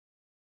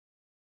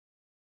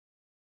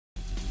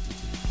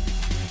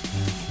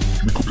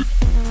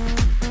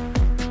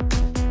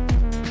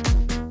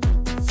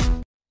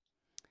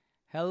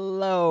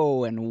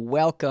Hello and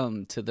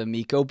welcome to the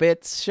Miko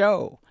Bits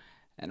show.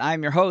 And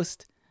I'm your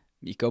host,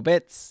 Miko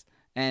Bits.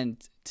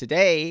 And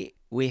today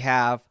we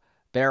have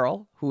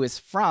Beryl, who is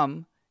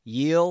from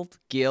Yield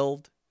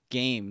Guild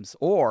Games,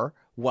 or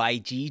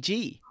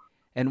YGG.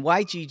 And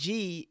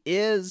YGG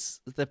is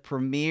the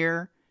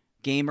premier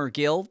gamer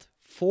guild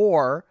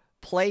for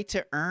play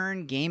to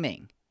earn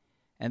gaming.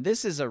 And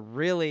this is a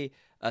really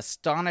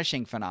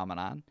astonishing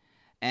phenomenon,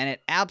 and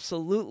it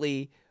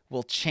absolutely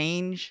will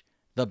change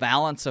the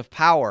balance of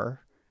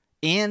power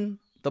in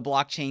the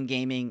blockchain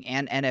gaming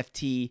and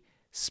NFT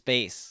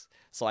space.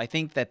 So I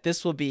think that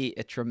this will be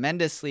a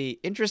tremendously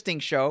interesting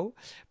show.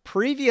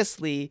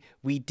 Previously,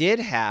 we did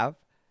have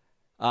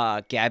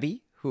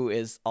Gabby, who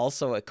is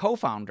also a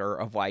co-founder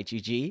of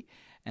YGG.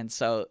 And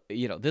so,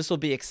 this will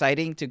be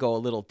exciting to go a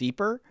little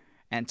deeper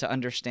and to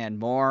understand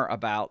more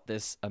about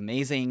this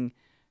amazing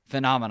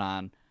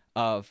phenomenon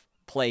of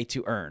play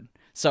to earn.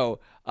 So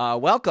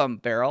welcome,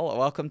 Beryl.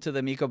 Welcome to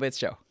the Miko Bits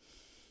show.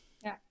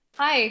 Yeah.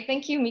 Hi,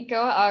 thank you,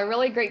 Miko.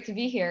 Really great to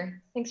be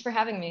here. Thanks for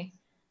having me.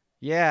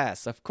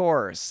 Yes, of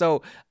course.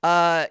 So,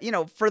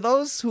 for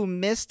those who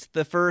missed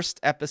the first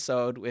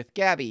episode with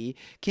Gabby,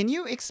 can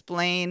you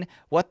explain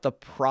what the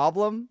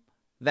problem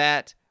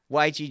that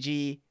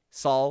YGG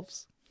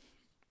solves?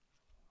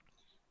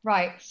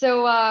 Right.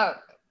 So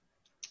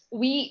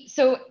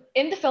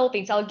in the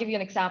Philippines, I'll give you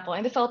an example.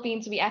 In the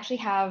Philippines, we actually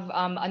have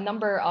a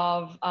number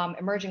of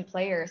emerging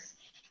players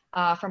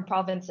from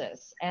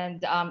provinces,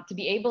 and to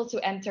be able to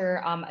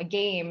enter a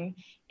game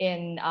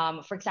in,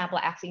 for example,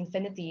 Axie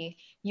Infinity,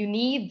 you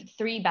need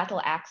 3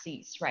 battle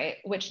axes, right?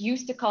 Which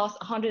used to cost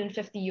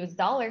 150 US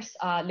dollars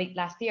late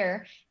last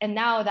year, and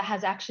now that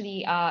has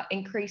actually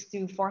increased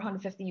to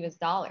 450 US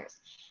dollars.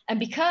 And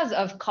because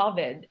of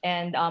COVID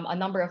and a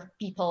number of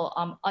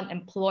people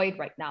unemployed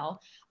right now,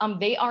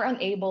 they are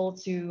unable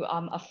to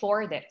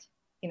afford it.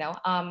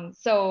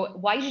 So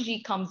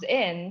YGG comes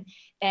in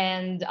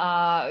and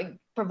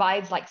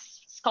provides like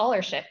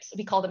scholarships.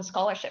 We call them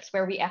scholarships,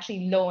 where we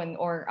actually loan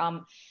or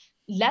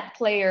let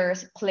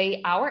players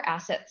play our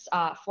assets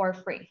for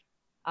free.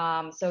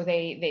 So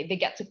they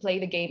get to play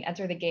the game,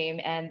 enter the game,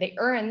 and they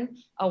earn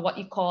what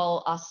you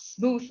call a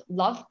smooth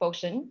love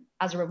potion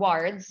as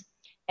rewards,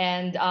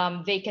 and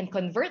they can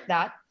convert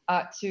that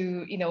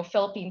to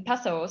Philippine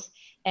pesos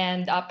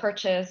and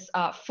purchase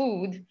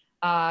food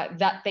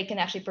that they can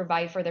actually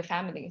provide for their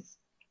families.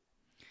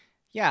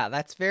 Yeah,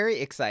 that's very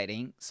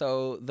exciting.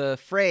 So the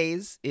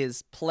phrase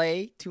is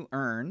play to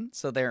earn.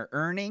 So they're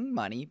earning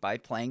money by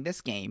playing this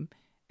game,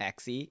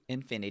 Axie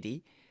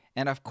Infinity.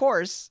 And of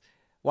course,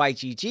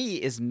 YGG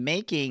is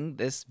making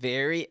this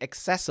very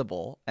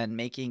accessible and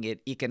making it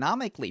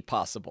economically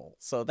possible.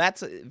 So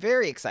that's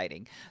very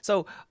exciting.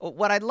 So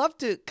what I'd love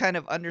to kind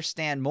of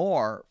understand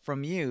more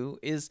from you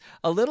is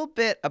a little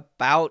bit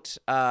about,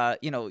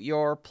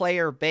 your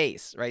player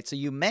base, right? So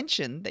you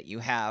mentioned that you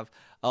have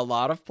a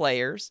lot of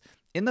players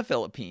in the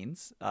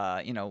Philippines,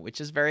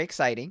 which is very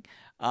exciting.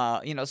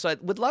 So I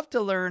would love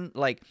to learn,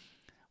 like,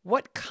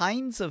 what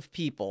kinds of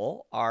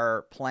people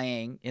are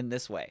playing in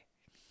this way?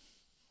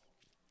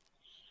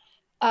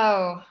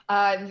 Oh,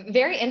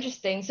 very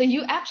interesting. So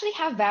you actually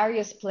have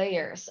various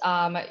players,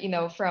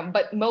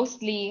 but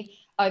mostly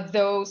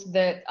those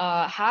that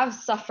have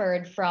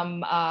suffered from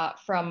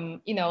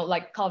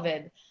like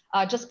COVID,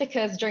 just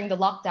because during the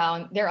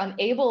lockdown they're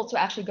unable to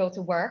actually go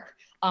to work,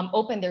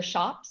 open their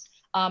shops.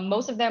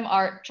 Most of them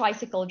are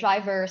tricycle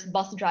drivers,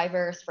 bus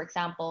drivers, for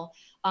example.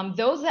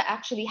 Those that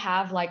actually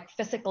have like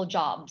physical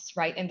jobs,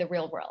 right, in the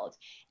real world.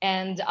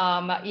 And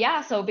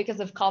yeah, so because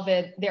of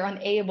COVID, they're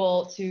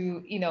unable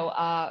to,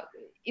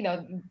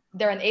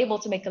 they're unable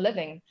to make a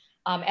living.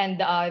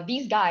 And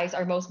these guys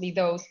are mostly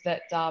those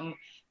that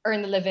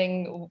earn a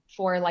living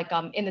for like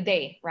in the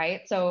day,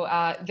 right? So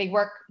they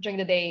work during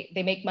the day,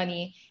 they make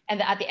money,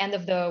 and at the end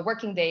of the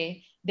working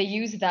day, they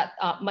use that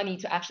money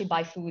to actually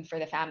buy food for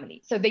the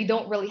family. So they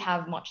don't really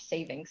have much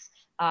savings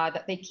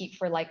that they keep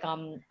for like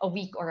a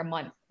week or a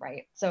month,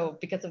 right? So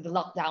because of the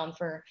lockdown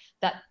for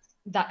that,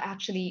 that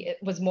actually it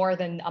was more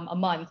than a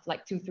month,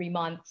 like 2, 3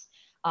 months.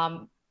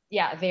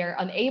 Yeah, they're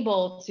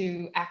unable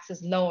to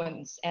access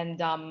loans,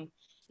 and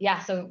yeah,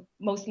 so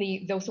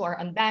mostly those who are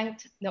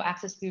unbanked, no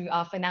access to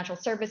financial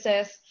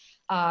services,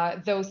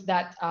 those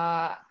that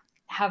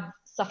have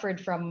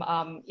suffered from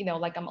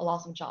like a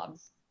loss of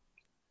jobs.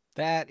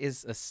 That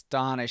is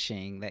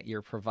astonishing that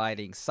you're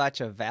providing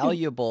such a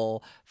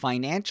valuable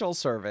financial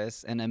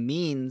service and a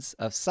means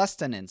of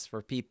sustenance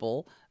for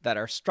people that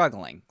are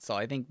struggling. So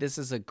I think this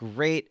is a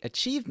great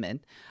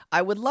achievement.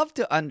 I would love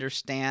to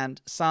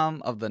understand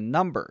some of the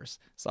numbers.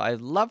 So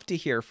I'd love to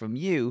hear from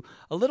you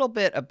a little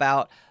bit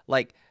about,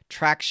 like,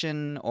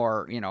 traction,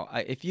 or,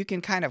 if you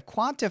can kind of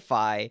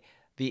quantify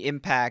the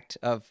impact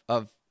of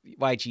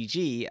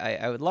YGG.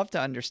 I would love to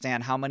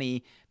understand how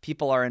many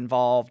people are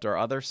involved or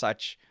other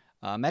such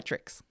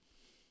metrics.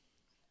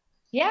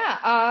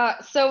 Yeah.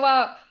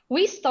 So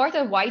We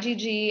started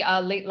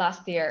YGG late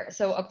last year,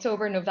 so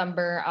October,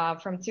 November,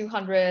 from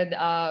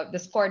 200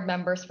 Discord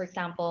members, for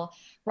example.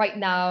 Right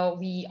now,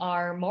 we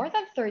are more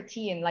than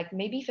 13, like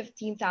maybe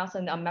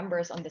 15,000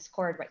 members on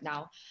Discord right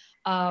now.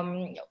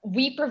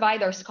 We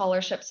provide our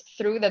scholarships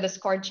through the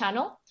Discord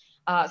channel.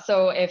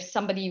 So if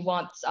somebody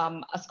wants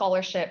a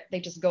scholarship, they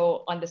just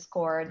go on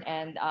Discord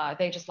and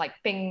they just like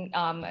ping,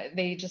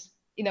 they just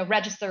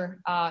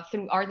register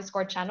through our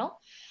Discord channel.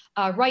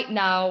 Right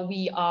now,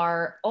 we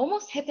are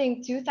almost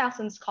hitting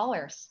 2,000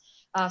 scholars.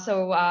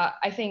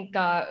 I think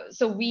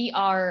so. We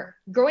are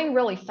growing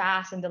really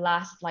fast in the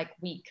last like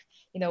week.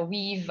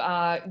 We've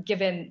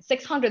given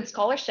 600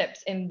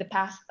 scholarships in the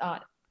past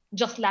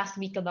just last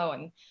week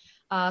alone.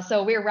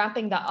 So we're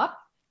ramping that up,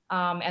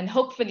 and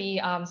hopefully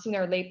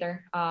sooner or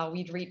later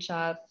we'd reach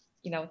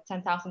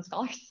 10,000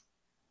 scholars.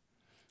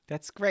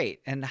 That's great.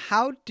 And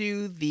how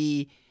do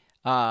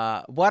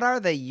what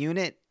are the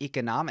unit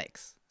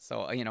economics?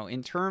 So,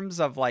 in terms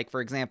of like, for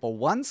example,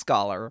 one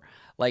scholar,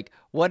 like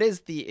what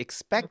is the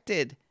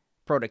expected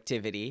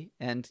productivity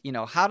and,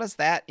 how does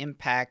that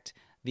impact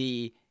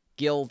the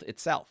guild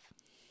itself?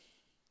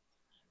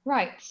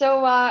 Right.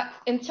 So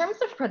in terms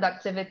of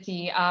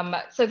productivity,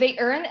 so they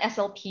earn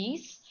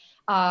SLPs.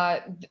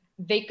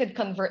 They could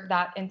convert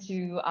that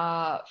into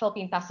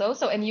Philippine peso.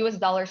 So in US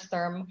dollars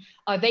term,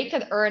 they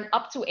could earn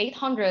up to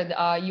 800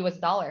 US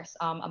dollars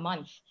a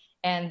month.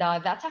 And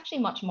that's actually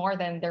much more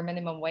than their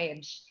minimum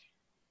wage.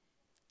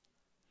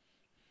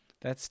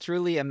 That's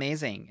truly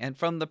amazing. And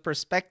from the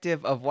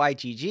perspective of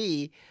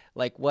YGG,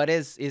 like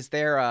is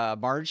there a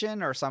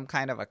margin or some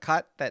kind of a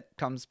cut that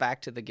comes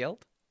back to the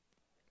guild?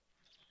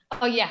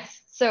 Oh,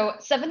 yes. So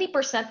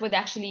 70% would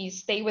actually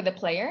stay with the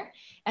player.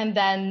 And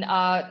then,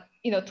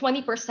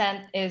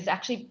 20% is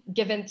actually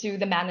given to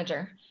the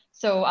manager.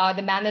 So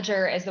the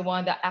manager is the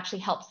one that actually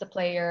helps the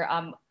player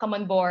come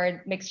on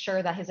board, makes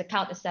sure that his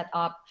account is set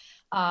up.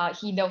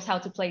 He knows how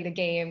to play the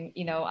game,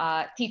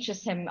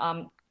 teaches him,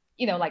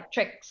 like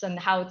tricks and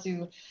how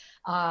to,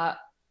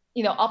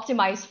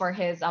 optimize for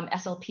his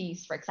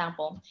SLPs, for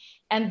example.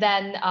 And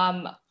then,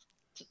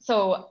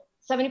 so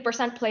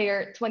 70%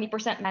 player,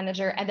 20%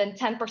 manager, and then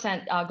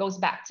 10% goes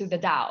back to the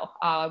DAO,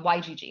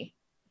 YGG.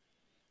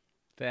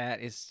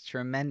 That is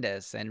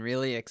tremendous and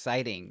really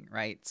exciting,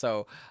 right?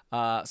 So,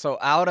 so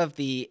out of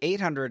the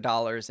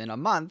 $800 in a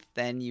month,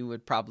 then you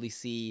would probably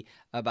see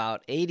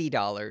about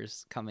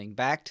 $80 coming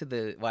back to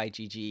the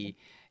YGG,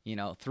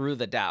 through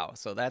the DAO.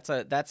 So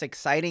that's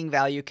exciting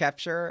value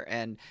capture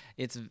and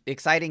it's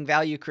exciting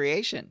value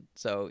creation.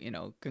 So,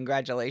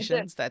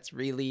 congratulations. That's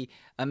really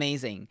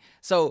amazing.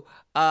 So,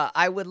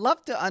 I would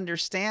love to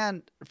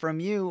understand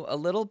from you a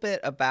little bit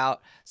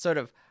about sort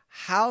of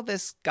how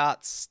this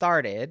got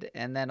started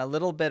and then a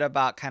little bit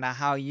about kind of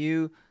how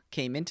you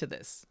came into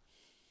this.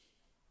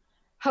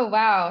 Oh,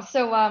 wow.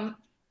 So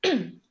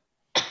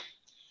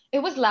it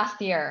was last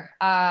year.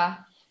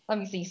 Let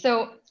me see.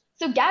 So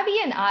Gabby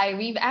and I,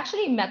 we've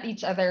actually met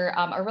each other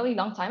a really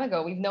long time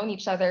ago. We've known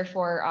each other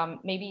for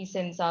maybe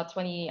since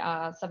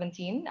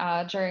 2017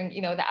 during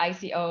the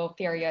ICO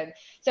period.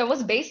 So I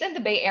was based in the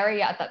Bay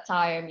Area at that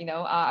time.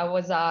 I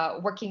was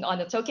working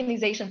on a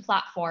tokenization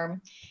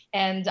platform,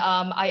 and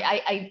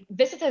I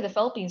visited the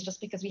Philippines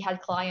just because we had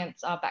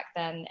clients back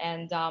then,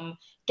 and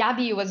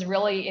Gabby was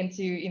really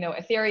into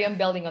Ethereum,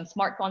 building on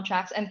smart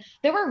contracts, and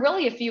there were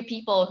really a few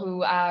people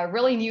who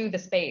really knew the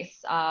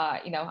space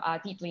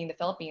deeply in the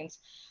Philippines.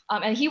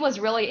 And he was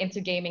really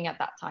into gaming at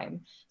that time.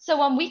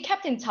 So we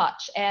kept in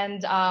touch.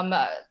 And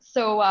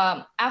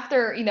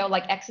after,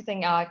 like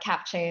exiting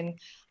CapChain,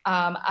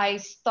 I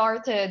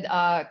started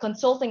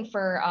consulting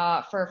for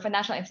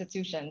financial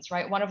institutions,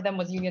 right? One of them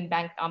was Union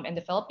Bank in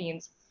the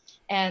Philippines.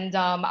 And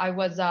I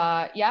was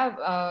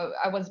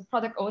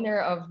product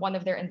owner of one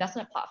of their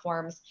investment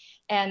platforms.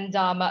 And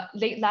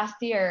late last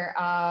year,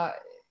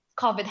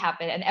 COVID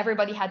happened and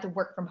everybody had to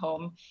work from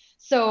home.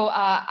 So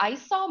I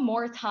saw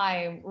more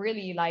time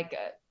really like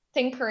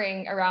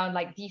tinkering around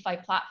like DeFi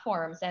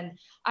platforms. And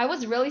I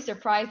was really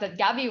surprised that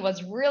Gabby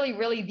was really,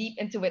 really deep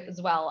into it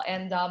as well.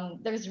 And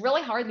there's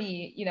really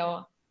hardly,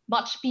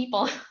 much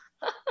people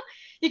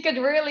you could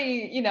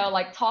really,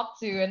 like talk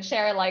to and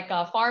share like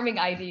farming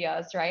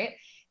ideas, right?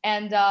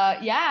 And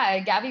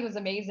Gabby was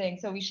amazing.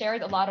 So we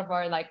shared a lot of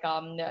our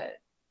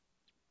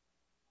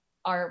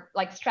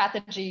like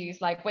strategies,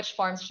 like which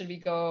farms should we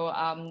go,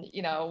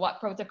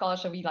 what protocol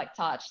should we like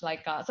touch,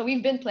 so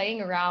we've been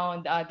playing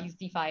around these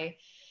DeFi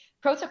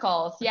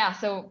protocols. Yeah,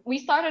 so we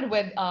started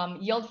with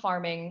yield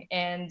farming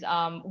and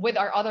with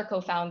our other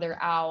co-founder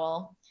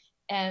Owl,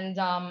 and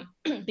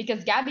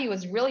because Gabby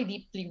was really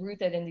deeply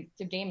rooted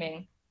into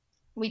gaming,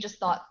 we just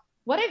thought,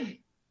 what if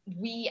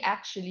we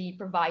actually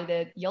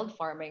provided yield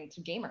farming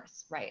to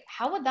gamers, right?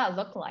 How would that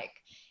look like?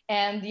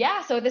 And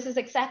yeah, so this is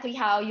exactly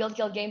how Yield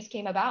Guild Games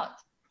came about.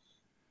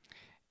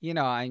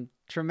 I'm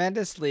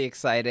tremendously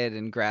excited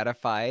and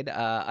gratified.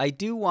 I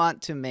do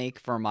want to make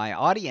for my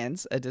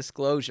audience a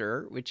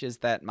disclosure, which is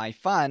that my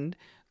fund,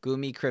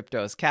 Gumi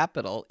Crypto's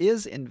Capital,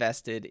 is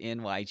invested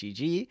in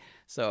YGG.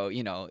 So,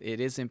 it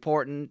is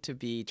important to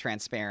be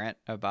transparent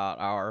about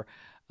our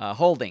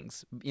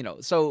holdings,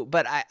 so,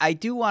 but I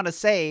do want to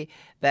say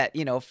that,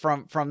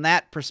 from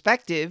that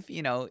perspective,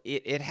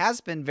 it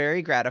has been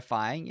very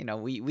gratifying.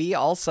 We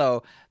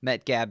also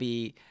met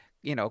Gabby,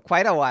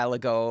 quite a while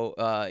ago,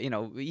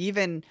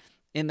 even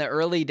in the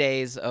early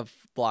days of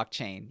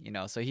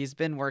blockchain, so he's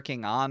been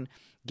working on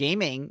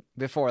gaming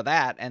before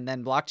that, and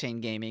then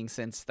blockchain gaming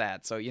since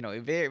that. So,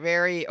 very,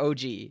 very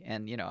OG.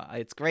 And,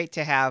 it's great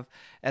to have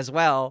as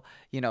well,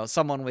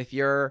 someone with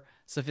your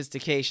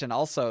sophistication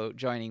also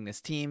joining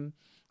this team.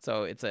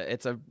 So it's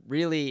a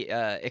really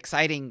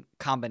exciting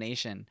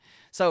combination.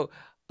 So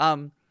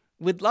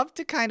we'd love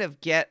to kind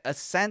of get a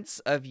sense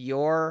of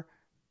your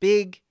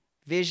big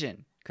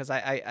vision, because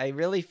I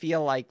really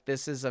feel like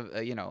this is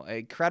a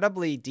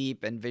incredibly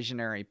deep and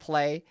visionary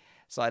play.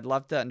 So I'd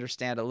love to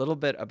understand a little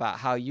bit about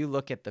how you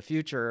look at the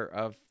future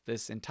of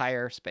this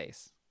entire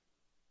space.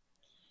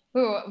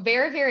 Ooh,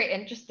 very, very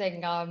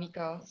interesting,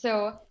 Miko.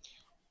 So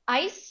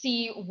I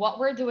see what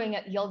we're doing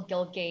at Yield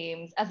Guild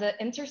Games as an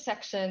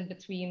intersection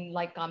between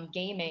like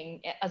gaming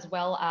as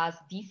well as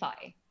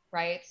DeFi,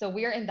 right? So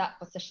we're in that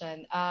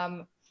position.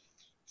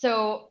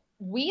 So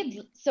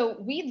we'd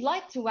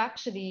like to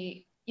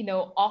actually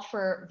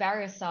offer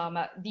various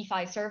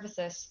DeFi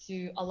services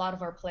to a lot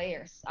of our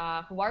players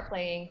who are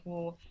playing,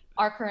 who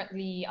are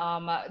currently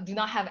do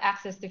not have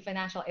access to a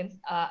financial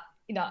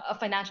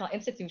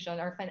institution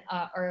or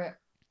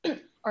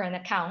or an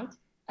account,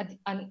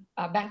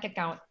 a bank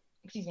account,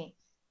 excuse me.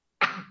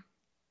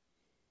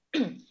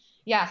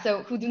 Yeah,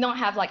 so who do not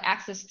have like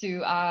access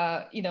to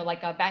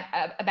like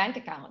a bank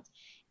account.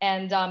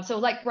 And so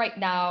like right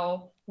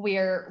now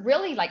we're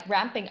really like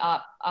ramping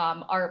up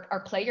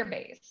our player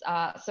base.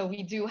 So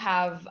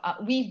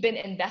we've been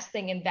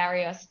investing in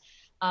various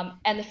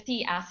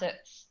NFT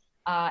assets,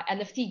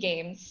 NFT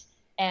games,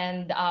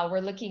 and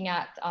we're looking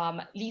at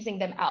leasing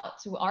them out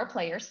to our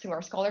players through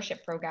our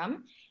scholarship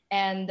program.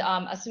 And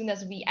as soon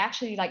as we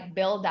actually like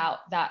build out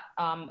that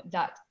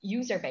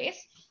user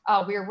base,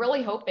 we're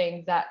really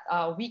hoping that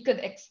we could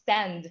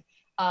extend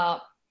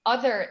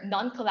other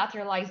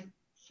non-collateralized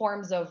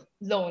forms of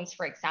loans,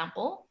 for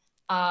example,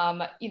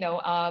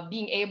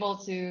 being able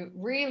to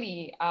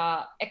really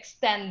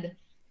extend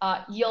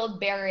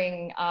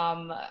yield-bearing,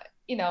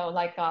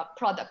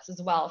 products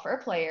as well for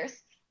our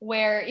players,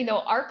 where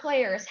our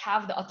players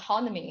have the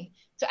autonomy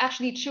to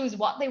actually choose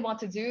what they want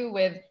to do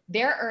with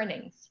their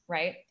earnings,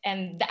 right,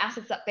 and the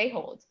assets that they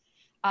hold.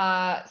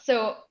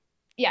 So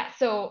yeah,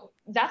 so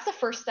that's the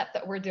first step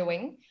that we're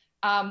doing.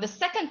 The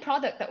second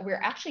product that we're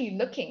actually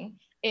looking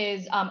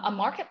is a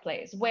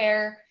marketplace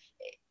where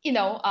you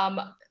know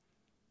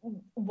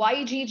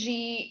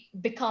YGG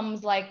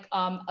becomes like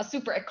a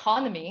super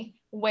economy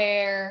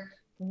where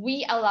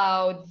we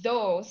allow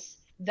those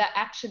that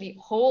actually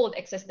hold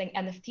existing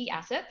NFT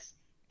assets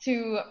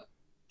to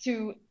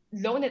to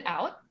loan it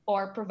out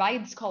or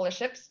provide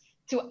scholarships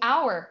to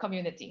our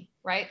community,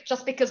 right?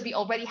 Just because we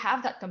already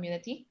have that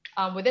community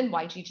within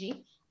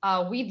YGG,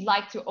 we'd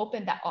like to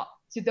open that up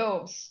to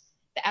those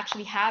that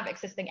actually have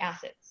existing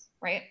assets,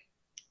 right?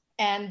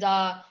 And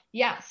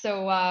yeah,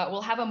 so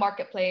we'll have a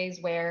marketplace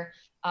where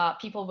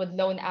people would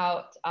loan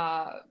out,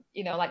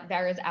 like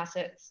various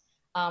assets,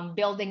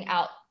 building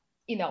out,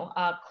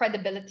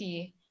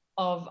 credibility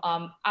of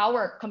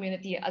our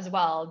community as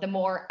well. The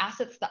more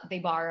assets that they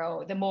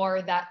borrow, the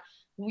more that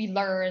we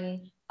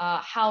learn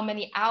how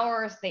many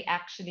hours they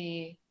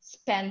actually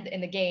spend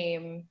in the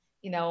game,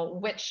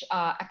 which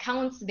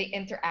accounts they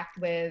interact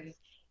with.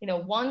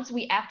 Once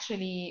we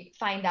actually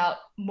find out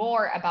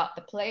more about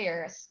the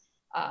players,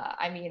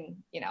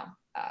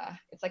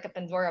 it's like a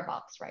Pandora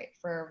box, right,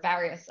 for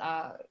various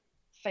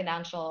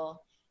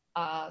financial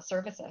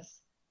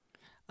services.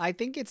 I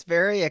think it's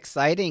very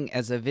exciting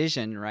as a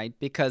vision, right?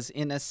 Because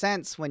in a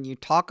sense, when you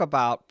talk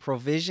about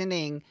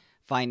provisioning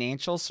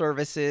financial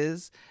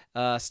services,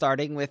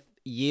 starting with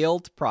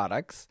yield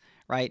products,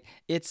 right?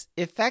 It's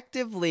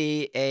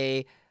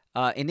effectively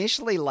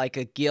initially like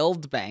a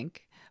guild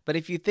bank. But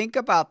if you think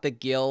about the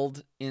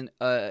guild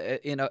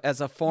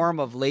as a form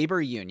of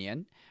labor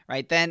union,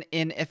 right, then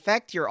in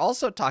effect, you're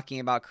also talking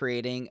about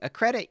creating a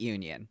credit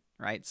union,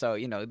 right? So,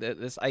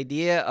 this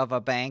idea of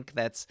a bank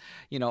that's,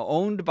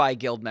 owned by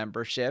guild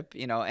membership,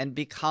 and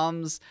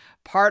becomes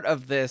part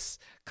of this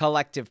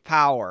collective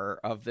power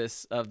of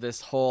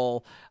this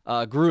whole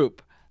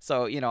group.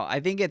 So, I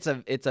think it's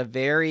a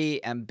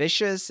very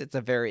ambitious, it's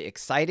a very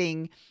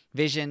exciting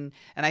vision.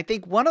 And I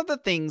think one of the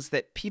things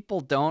that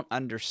people don't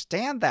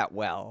understand that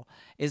well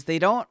is they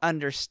don't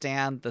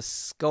understand the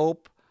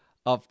scope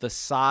of the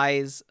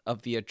size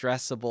of the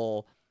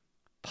addressable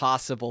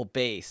possible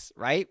base,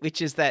 right?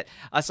 Which is that,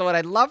 so what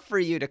I'd love for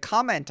you to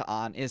comment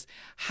on is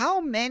how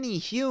many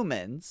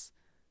humans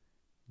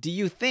do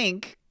you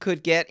think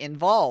could get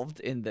involved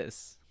in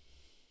this?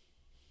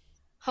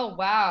 Oh,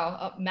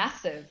 wow.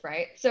 Massive,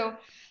 right? So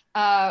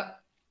uh,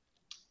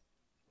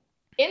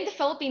 in the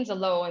Philippines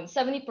alone,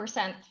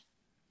 70%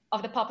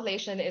 of the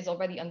population is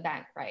already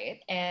unbanked,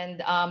 right?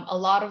 And a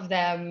lot of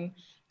them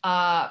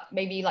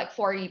maybe like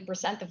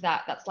 40% of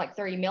that, that's like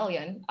 30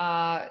 million,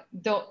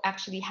 don't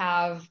actually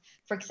have,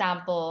 for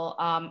example,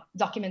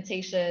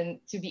 documentation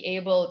to be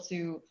able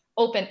to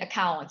open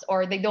accounts,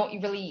 or they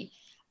don't really,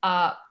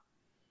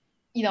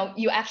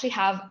 you actually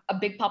have a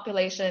big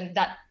population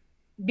that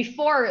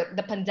before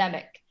the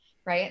pandemic,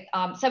 right?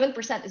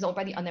 7% is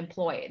already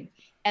unemployed.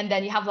 And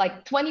then you have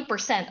like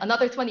 20%,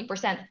 another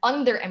 20%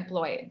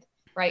 underemployed,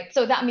 right?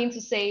 So that means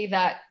to say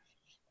that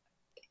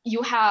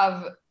you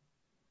have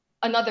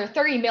another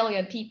 30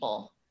 million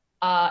people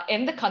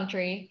in the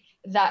country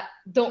that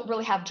don't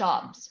really have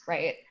jobs,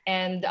 right?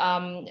 And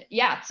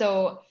yeah,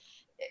 so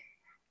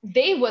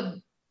they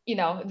would,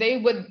 they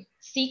would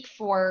seek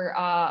for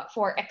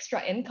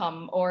extra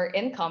income or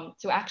income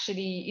to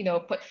actually,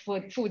 put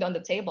food on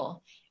the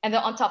table. And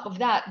then on top of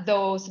that,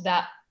 those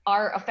that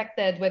are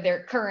affected with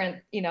their current,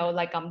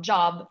 like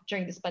job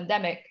during this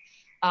pandemic,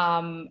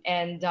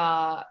 and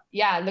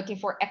yeah, looking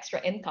for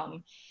extra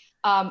income.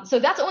 So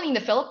that's only in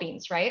the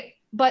Philippines, right?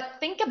 But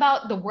think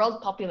about the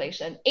world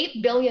population,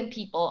 8 billion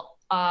people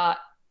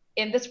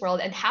in this world,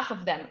 and half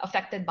of them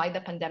affected by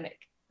the pandemic,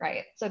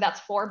 right? So that's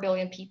 4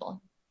 billion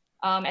people.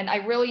 And I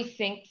really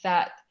think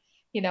that,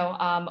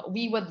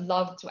 we would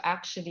love to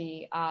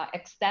actually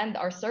extend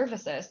our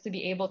services to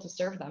be able to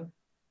serve them.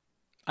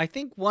 I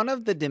think one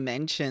of the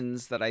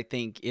dimensions that I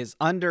think is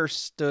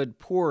understood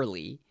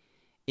poorly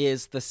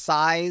is the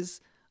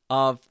size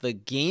of the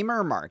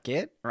gamer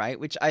market, right?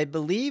 Which I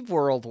believe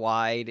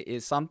worldwide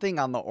is something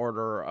on the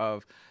order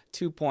of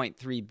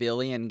 2.3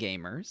 billion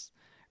gamers,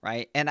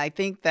 right? And I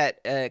think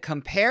that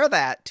compare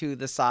that to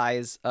the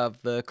size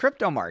of the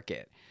crypto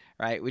market,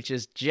 right? Which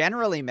is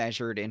generally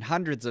measured in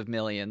hundreds of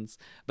millions,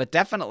 but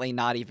definitely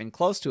not even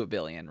close to a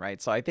billion, right?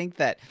 So I think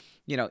that,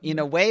 in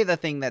a way, the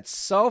thing that's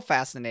so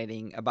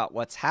fascinating about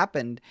what's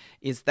happened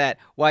is that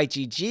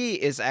YGG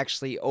is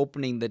actually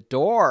opening the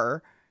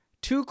door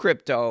to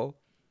crypto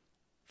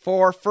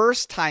for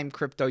first-time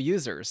crypto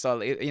users. So,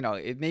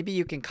 maybe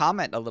you can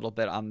comment a little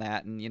bit on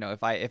that, and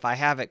if I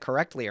have it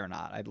correctly or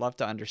not. I'd love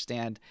to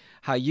understand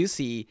how you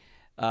see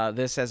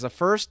this as a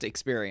first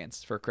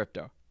experience for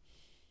crypto.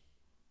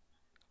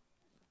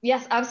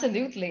 Yes,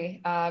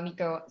 absolutely,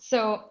 Miko.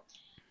 So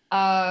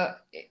uh,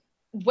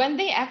 when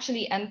they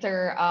actually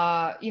enter,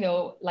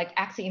 like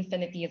Axie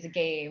Infinity as a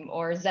game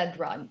or Zed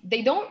Run,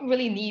 they don't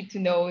really need to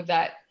know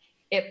that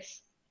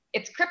it's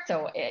it's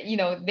crypto.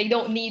 They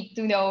don't need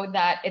to know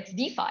that it's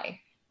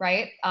DeFi,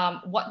 right?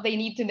 What they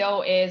need to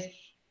know is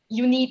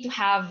you need to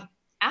have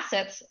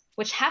assets,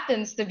 which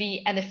happens to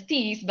be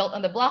NFTs built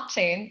on the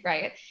blockchain,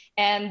 right?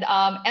 And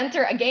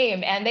enter a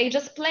game, and they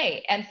just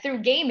play. And through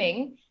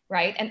gaming,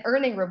 right, and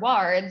earning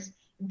rewards,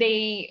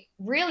 they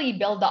really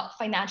build up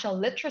financial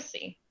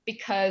literacy,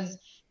 because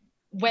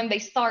when they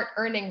start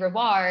earning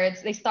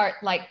rewards, they start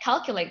like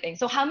calculating.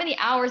 So how many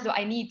hours do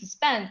I need to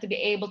spend to be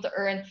able to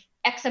earn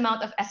X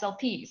amount of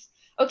SLPs?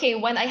 Okay,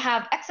 when I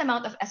have X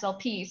amount of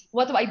SLPs,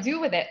 what do I do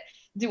with it?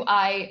 Do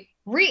I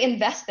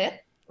reinvest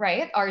it,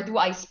 right? Or do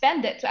I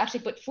spend it to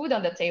actually put food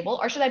on the table?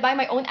 Or should I buy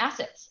my own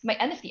assets, my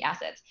NFT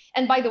assets?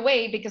 And by the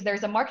way, because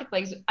there's a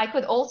marketplace, I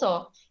could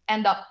also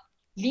end up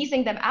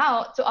leasing them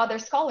out to other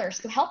scholars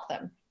to help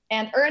them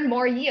and earn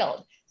more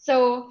yield.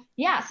 So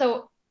yeah,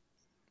 so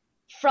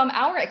from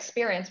our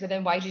experience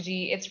within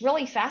YGG, it's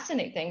really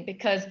fascinating,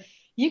 because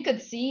you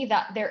could see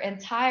that their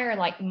entire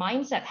like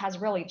mindset has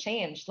really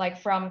changed.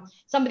 Like from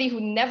somebody who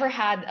never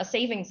had a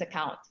savings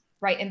account,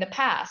 right, in the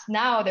past,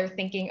 now they're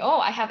thinking, oh,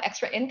 I have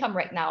extra income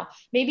right now.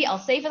 Maybe I'll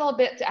save a little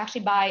bit to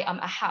actually buy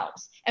a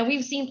house. And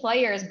we've seen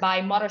players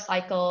buy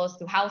motorcycles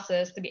to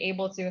houses to be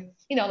able to,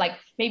 like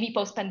maybe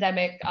post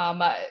pandemic,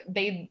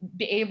 they'd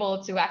be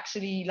able to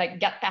actually like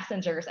get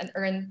passengers and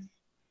earn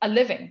a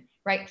living,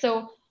 right?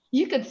 So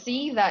you could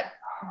see that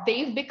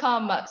they've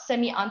become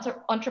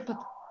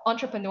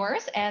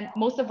entrepreneurs, and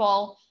most of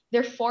all,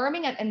 they're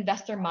forming an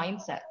investor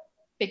mindset,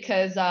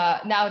 because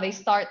now they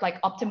start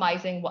like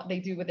optimizing what they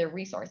do with their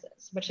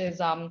resources, which is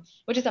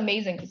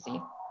amazing to see.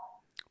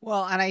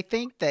 Well, and I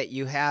think that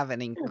you have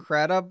an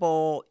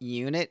incredible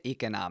unit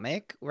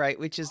economic, right?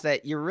 Which is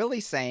that you're really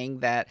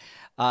saying that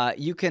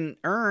you can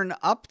earn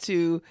up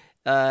to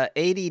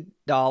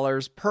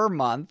 $80 per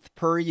month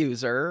per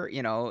user,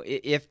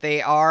 if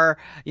they are,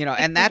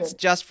 and that's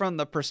just from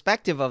the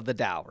perspective of the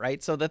DAO,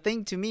 right? So the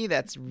thing to me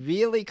that's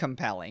really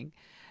compelling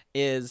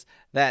is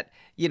that,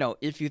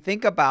 if you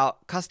think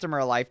about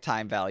customer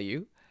lifetime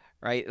value,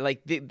 right?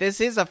 Like this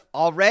is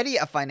already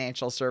a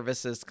financial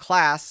services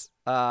class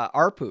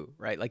ARPU,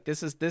 right? Like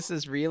this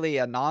is really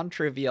a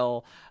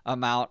non-trivial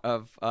amount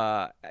of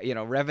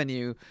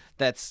revenue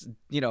that's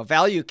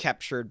value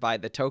captured by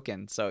the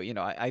token. So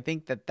I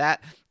think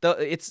that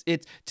it's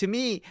to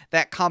me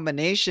that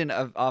combination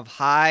of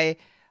high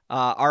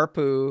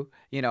ARPU,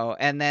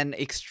 and then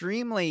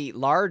extremely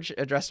large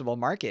addressable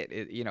market,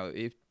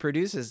 it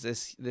produces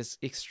this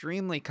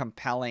extremely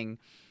compelling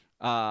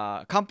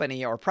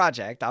company or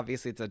project.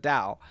 Obviously, it's a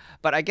DAO.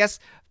 But I guess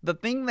the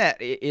thing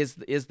that is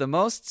the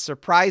most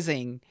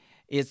surprising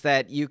is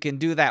that you can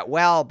do that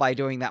well by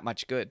doing that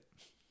much good.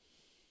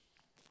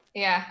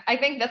 Yeah, I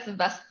think that's the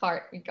best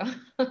part, Rico.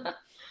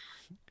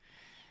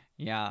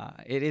 Yeah,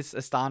 it is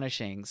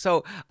astonishing.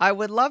 So I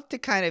would love to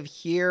kind of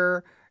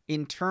hear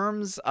in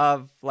terms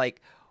of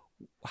like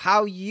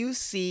how you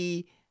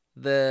see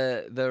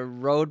the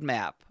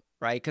roadmap,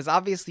 right? Because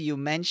obviously you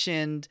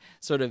mentioned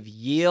sort of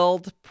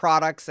yield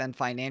products and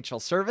financial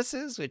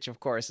services, which of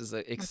course is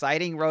an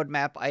exciting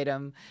roadmap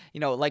item.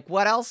 Like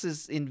what else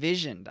is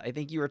envisioned? I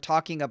think you were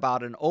talking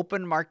about an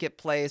open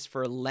marketplace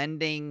for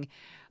lending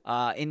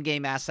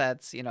in-game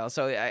assets.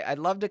 So I'd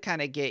love to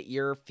kind of get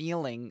your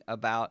feeling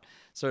about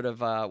sort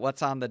of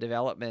what's on the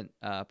development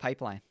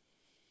pipeline.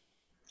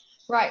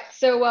 Right.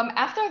 So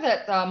after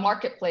that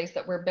marketplace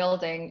that we're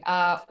building,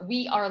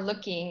 we are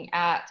looking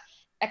at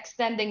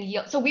extending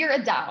yield. So we're a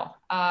DAO,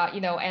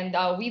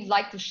 and we'd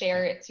like to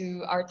share it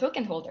to our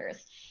token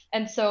holders.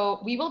 And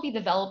so we will be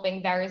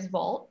developing various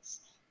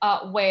vaults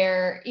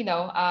where,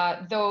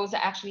 those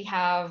that actually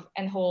have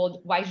and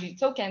hold YGG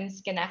tokens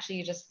can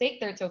actually just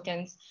stake their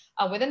tokens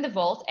within the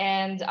vault,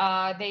 and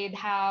they'd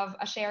have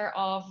a share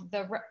of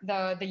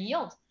the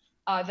yield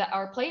that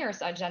our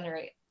players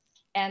generate.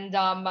 And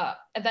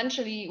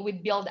eventually we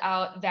build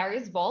out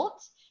various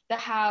vaults that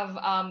have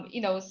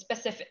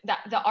specific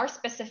that are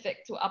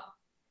specific to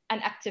an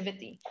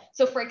activity.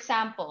 So for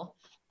example,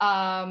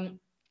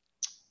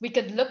 we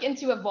could look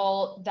into a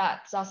vault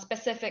that's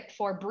specific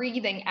for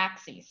breeding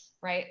axes,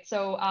 right?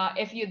 So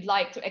if you'd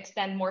like to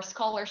extend more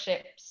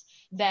scholarships,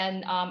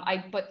 then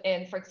I put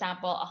in, for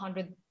example,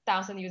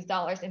 100,000 US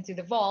dollars into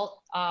the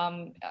vault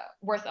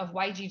worth of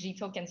YGG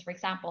tokens, for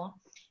example.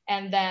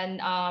 And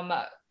then,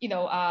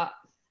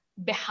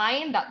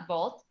 behind that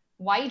vault,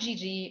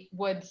 YGG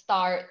would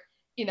start,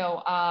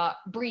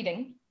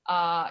 breeding,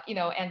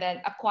 and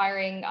then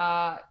acquiring,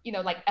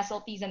 like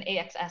SLPs and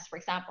AXS, for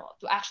example,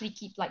 to actually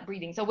keep like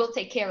breeding. So we'll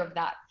take care of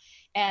that.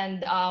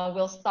 And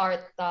we'll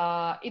start,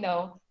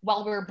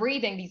 while we're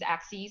breeding these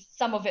axes,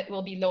 some of it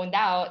will be loaned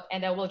out,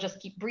 and then we'll just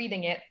keep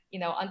breeding it,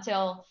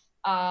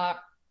 uh,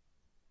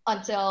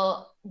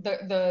 until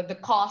the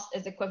cost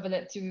is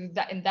equivalent to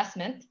the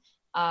investment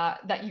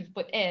that you've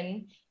put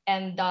in.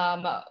 And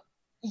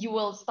you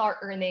will start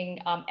earning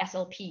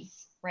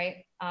SLPs,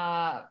 right?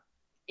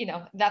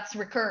 That's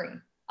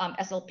recurring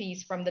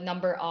SLPs from the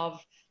number of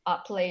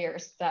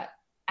players that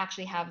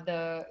actually have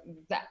the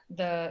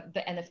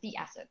NFT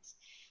assets.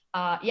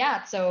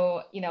 Yeah,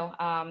 so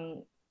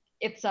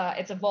it's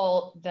a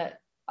vault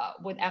that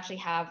would actually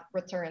have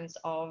returns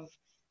of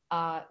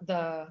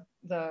the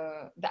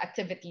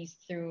activities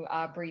through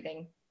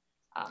breeding.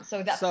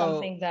 So that's So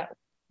something that,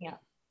 yeah.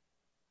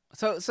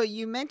 So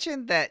you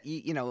mentioned that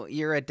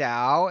you're a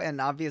DAO,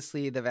 and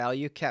obviously the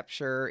value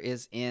capture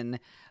is in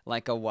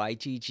like a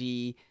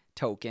YGG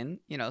token.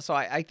 So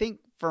I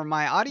think for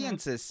my Mhm.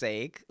 audience's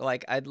sake,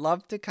 like I'd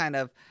love to kind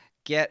of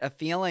get a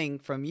feeling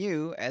from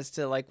you as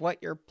to like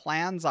what your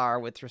plans are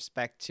with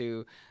respect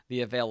to the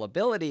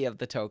availability of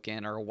the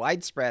token or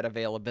widespread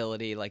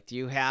availability. Like, do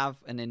you have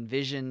an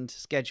envisioned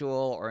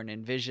schedule or an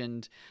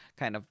envisioned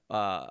kind of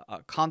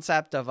a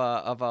concept of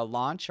a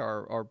launch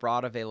or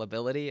broad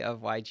availability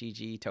of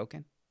YGG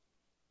token?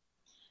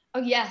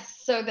 Oh,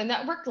 yes. So the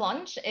network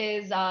launch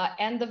is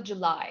end of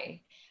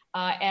July.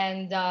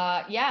 And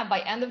yeah, by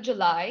end of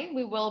July,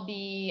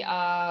 we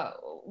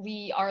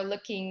are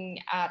looking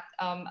at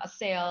a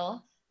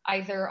sale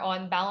either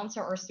on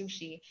Balancer or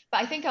Sushi.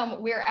 But I think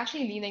we're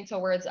actually leaning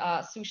towards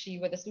Sushi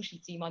with the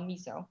Sushi team on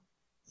MISO.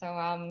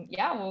 So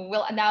yeah,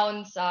 we'll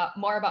announce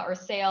more about our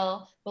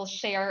sale. We'll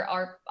share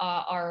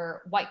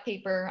our white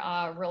paper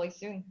really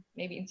soon,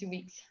 maybe in 2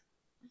 weeks.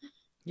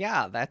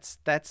 Yeah,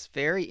 that's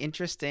very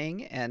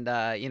interesting, and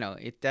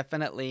it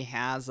definitely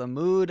has a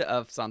mood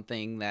of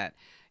something that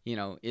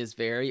is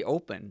very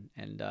open,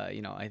 and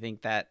I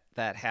think that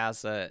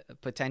has a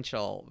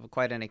potential,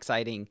 quite an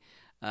exciting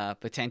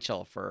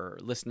potential for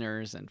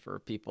listeners and for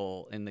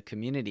people in the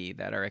community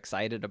that are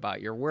excited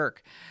about your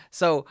work.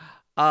 So,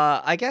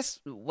 I guess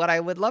what I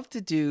would love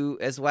to do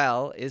as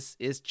well is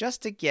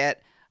just to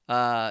get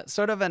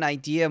sort of an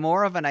idea,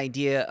 more of an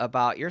idea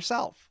about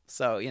yourself.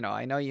 So,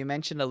 I know you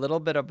mentioned a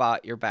little bit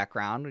about your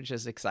background, which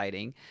is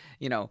exciting,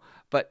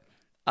 but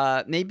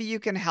maybe you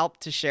can help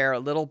to share a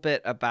little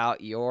bit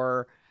about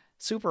your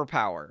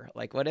superpower.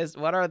 Like, what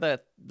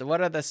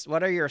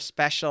are your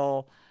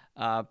special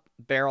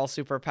Beryl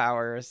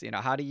superpowers?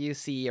 How do you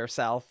see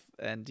yourself,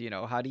 and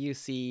how do you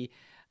see,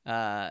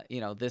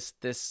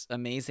 this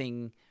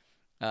amazing,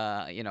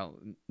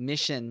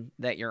 mission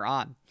that you're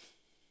on?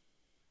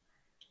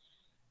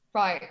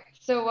 Right.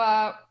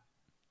 So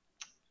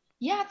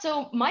yeah,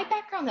 so my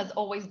background has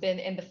always been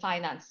in the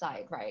finance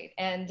side, right?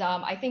 And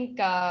I think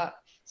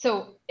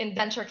so in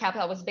venture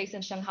capital, I was based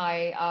in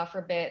Shanghai for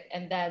a bit,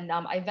 and then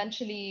I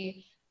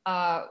eventually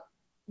uh,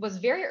 was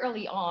very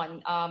early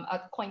on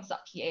at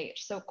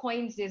coins.ph. So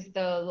Coins is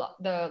the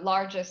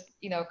largest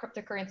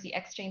cryptocurrency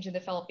exchange in the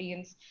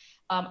Philippines.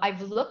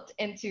 I've looked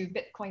into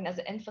Bitcoin as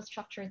an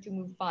infrastructure to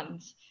move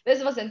funds.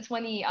 This was in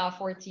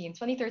 2014,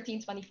 2013,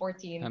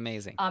 2014.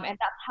 Amazing. And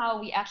that's how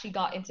we actually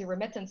got into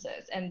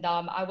remittances. And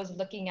I was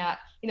looking at,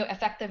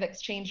 effective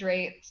exchange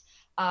rates,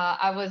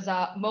 I was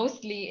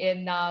mostly in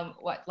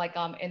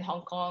in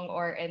Hong Kong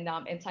or in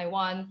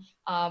Taiwan,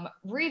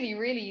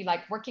 really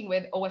like working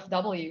with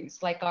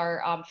OFWs, like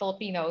our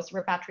Filipinos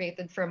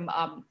repatriated from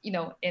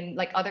in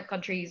like other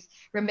countries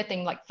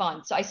remitting like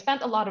funds. So I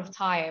spent a lot of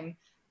time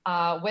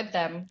with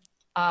them,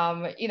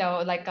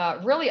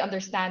 really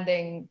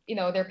understanding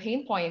their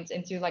pain points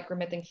into like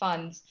remitting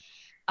funds.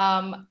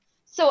 Um,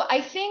 so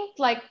I think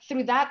like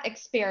through that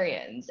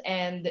experience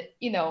and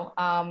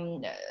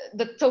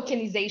the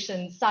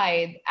tokenization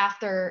side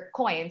after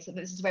coins, so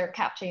this is where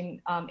capchain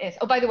is.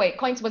 Oh, by the way,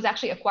 coins was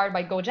actually acquired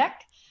by Gojek.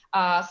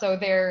 So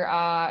they're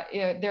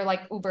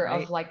like Uber of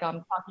Right. like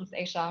Southeast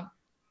Asia.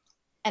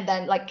 And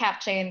then like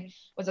capchain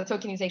was a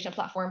tokenization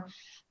platform.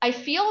 I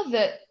feel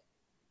that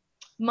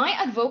my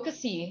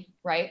advocacy,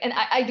 right? And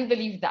I do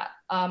believe that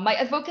my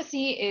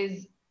advocacy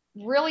is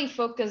really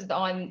focused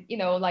on,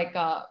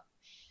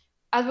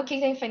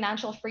 advocating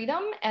financial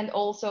freedom and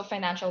also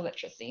financial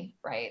literacy,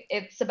 right?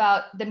 It's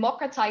about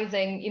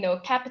democratizing,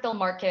 capital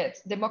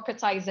markets,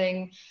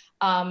 democratizing,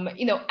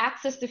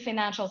 access to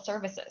financial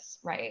services,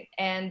 right?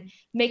 And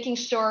making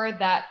sure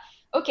that,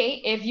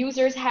 okay, if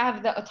users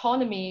have the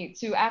autonomy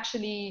to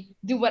actually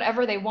do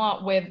whatever they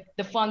want with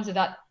the funds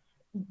that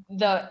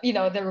the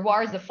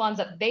rewards, the funds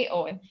that they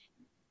own,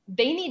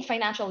 they need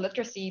financial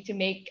literacy to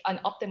make an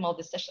optimal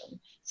decision.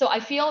 So I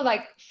feel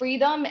like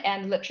freedom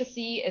and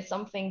literacy is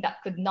something that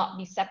could not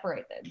be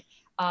separated.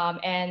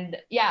 And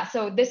yeah,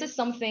 so this is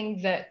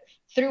something that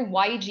through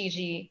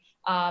YGG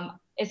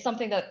is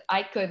something that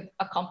I could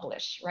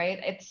accomplish, right?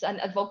 It's an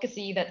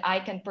advocacy that I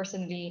can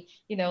personally,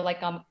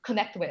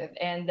 connect with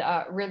and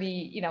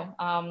really,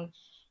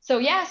 so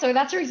yeah, so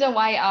that's the reason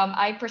why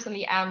I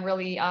personally am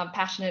really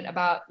passionate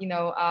about,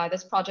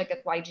 this project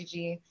at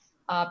YGG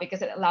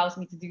because it allows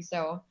me to do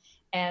so.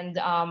 And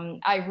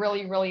I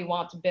really, really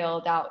want to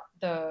build out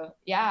the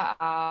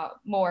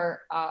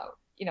more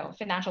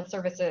financial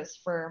services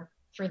for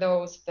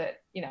those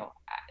that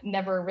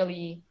never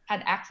really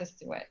had access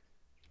to it.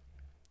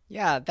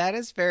 Yeah, that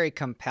is very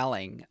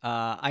compelling.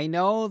 I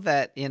know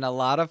that in a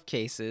lot of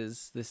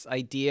cases, this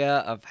idea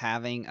of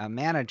having a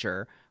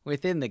manager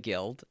within the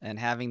guild and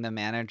having the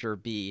manager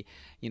be,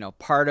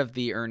 part of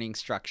the earning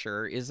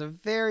structure is a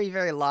very,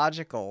 very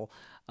logical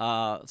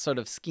sort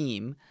of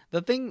scheme.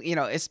 The thing,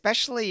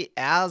 especially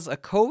as a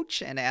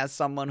coach and as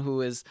someone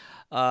who is,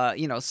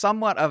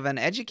 somewhat of an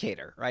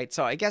educator, right?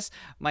 So I guess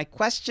my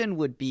question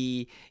would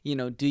be,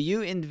 do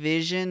you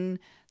envision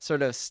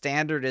sort of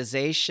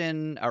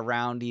standardization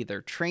around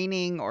either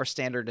training or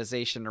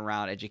standardization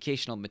around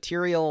educational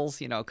materials,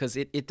 because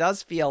it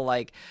does feel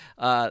like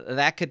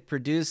that could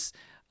produce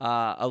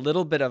a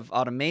little bit of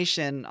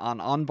automation on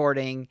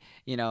onboarding,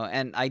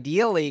 and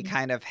ideally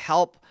kind of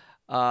help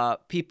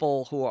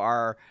people who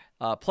are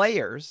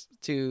players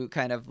to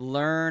kind of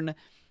learn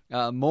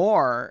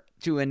more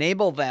to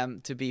enable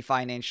them to be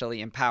financially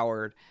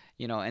empowered,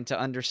 and to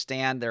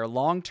understand their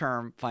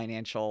long-term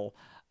financial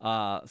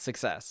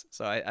success.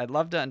 So I'd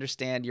love to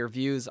understand your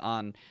views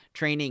on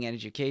training and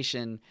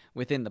education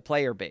within the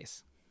player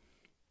base.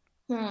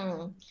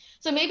 Hmm.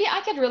 So maybe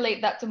I could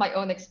relate that to my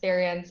own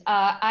experience.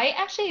 I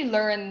actually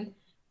learn,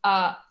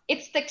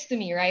 it sticks to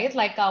me, right?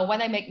 Like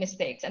when I make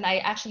mistakes and I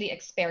actually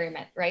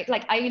experiment, right?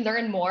 Like I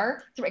learn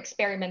more through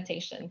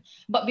experimentation.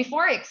 But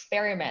before I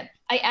experiment,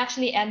 I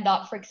actually end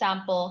up, for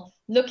example,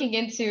 looking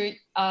into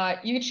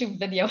YouTube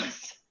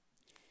videos,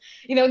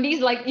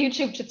 these like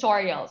YouTube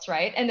tutorials,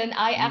 right? And then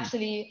I Mm.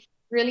 actually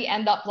really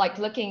end up like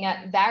looking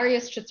at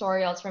various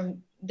tutorials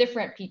from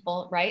different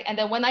people, right? And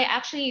then when I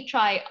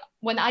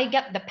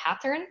get the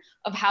pattern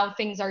of how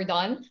things are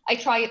done, I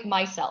try it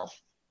myself,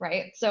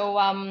 right?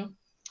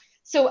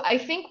 So I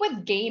think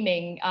with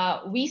gaming,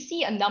 we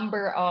see a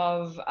number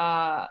of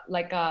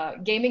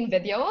gaming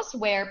videos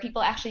where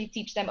people actually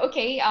teach them,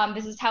 okay,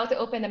 this is how to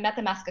open a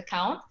MetaMask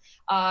account.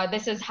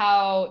 This is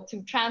how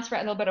to transfer a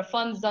little bit of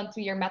funds onto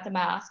your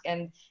MetaMask,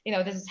 and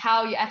this is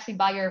how you actually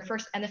buy your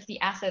first NFT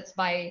assets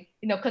by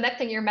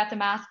connecting your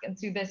MetaMask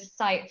into this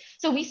site.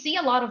 So we see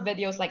a lot of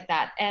videos like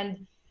that,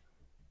 and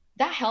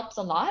that helps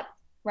a lot,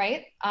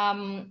 right?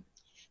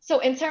 So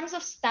in terms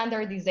of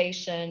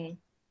standardization,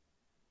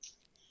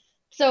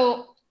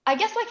 so I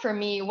guess like for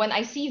me, when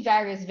I see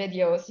various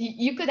videos,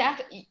 you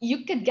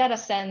could get a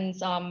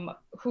sense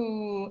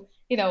who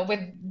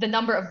with the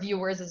number of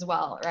viewers as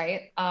well,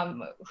 right?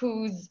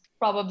 Who's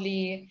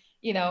probably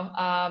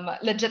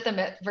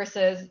legitimate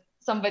versus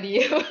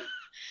somebody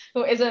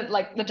who isn't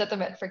like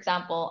legitimate, for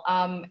example.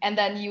 And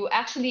then you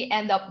actually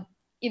end up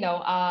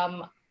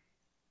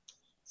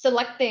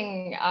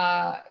selecting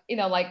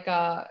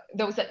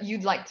those that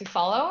you'd like to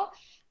follow.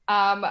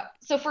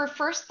 So for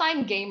first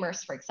time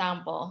gamers, for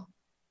example,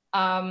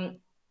 um,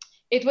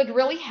 it would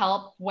really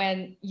help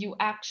when you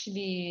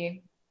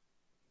actually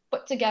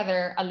put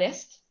together a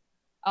list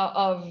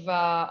of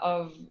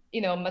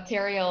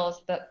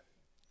materials that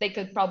they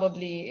could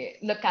probably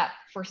look at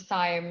first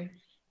time,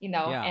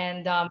 Yeah.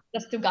 and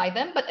just to guide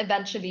them. But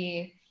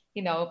eventually,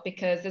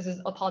 because this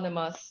is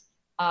autonomous,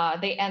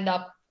 they end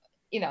up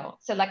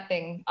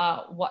selecting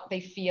what they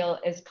feel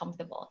is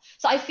comfortable.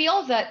 So I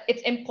feel that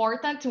it's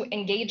important to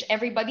engage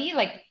everybody,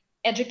 like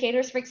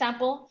educators, for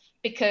example,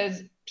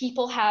 because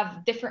people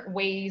have different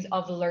ways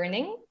of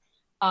learning.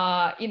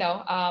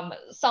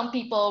 Some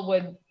people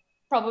would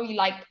probably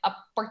like a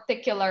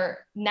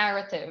particular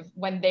narrative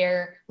when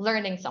they're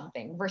learning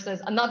something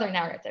versus another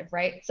narrative,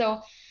 right?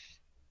 So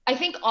I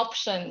think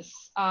options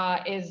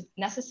is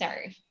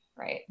necessary,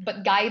 right?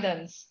 But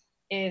guidance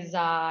is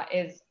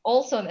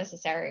also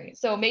necessary.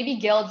 So maybe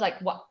guilds like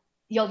what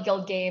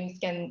guild games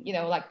can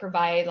like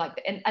provide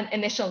like an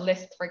initial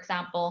list, for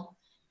example,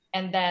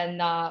 and then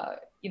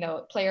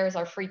players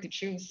are free to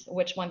choose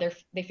which one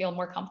they feel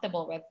more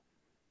comfortable with.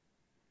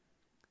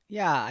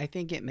 Yeah, I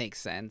think it makes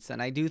sense.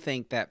 And I do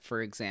think that,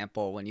 for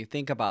example, when you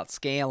think about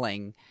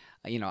scaling,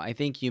 I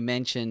think you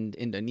mentioned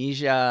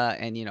Indonesia,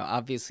 and,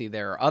 obviously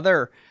there are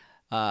other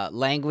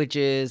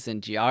languages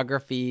and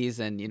geographies,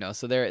 and,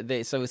 so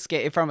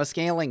from a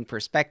scaling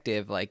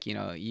perspective, like,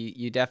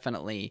 you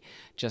definitely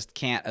just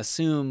can't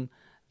assume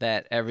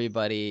that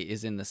everybody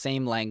is in the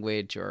same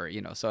language, or,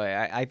 so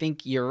I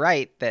think you're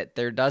right that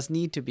there does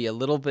need to be a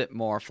little bit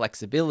more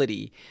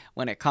flexibility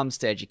when it comes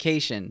to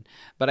education.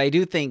 But I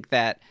do think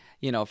that,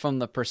 from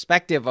the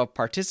perspective of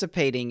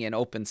participating in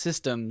open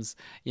systems,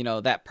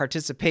 that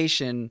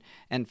participation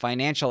and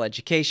financial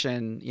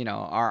education,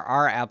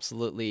 are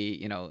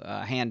absolutely,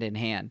 hand in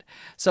hand.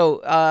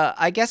 So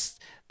I guess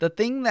the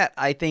thing that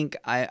I think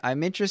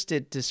I'm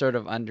interested to sort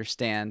of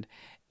understand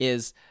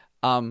is,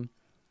 how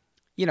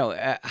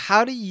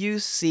do you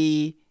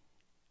see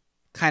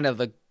kind of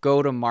the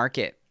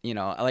go-to-market?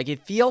 Like,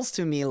 it feels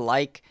to me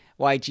like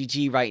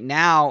YGG right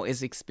now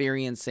is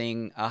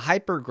experiencing a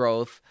hyper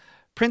growth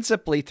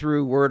principally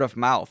through word of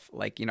mouth.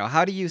 Like,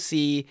 how do you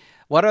see,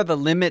 what are the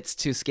limits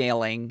to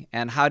scaling,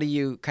 and how do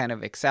you kind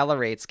of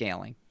accelerate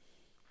scaling?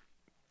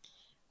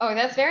 Oh,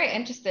 that's very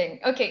interesting.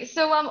 Okay,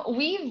 so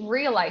we've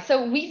realized,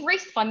 so we've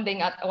raised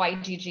funding at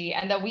YGG,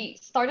 and that we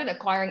started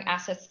acquiring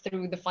assets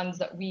through the funds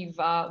that we've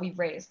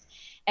raised,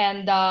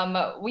 and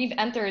we've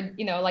entered,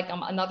 like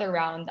another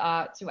round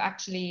to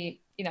actually,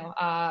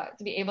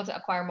 to be able to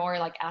acquire more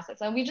like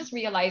assets, and we just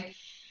realized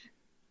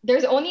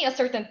there's only a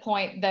certain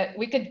point that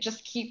we could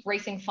just keep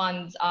raising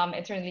funds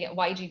internally at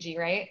YGG,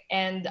 right?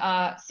 And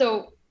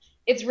so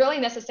it's really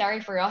necessary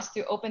for us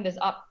to open this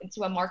up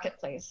into a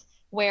marketplace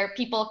where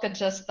people could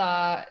just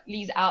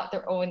lease out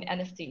their own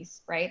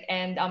NFTs, right?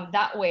 And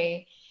that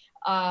way,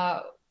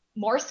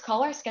 more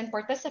scholars can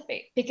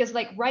participate. Because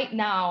like right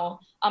now,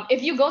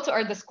 if you go to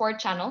our Discord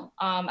channel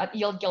at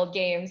Yield Guild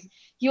Games,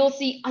 you'll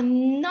see a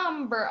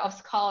number of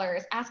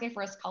scholars asking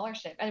for a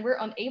scholarship, and we're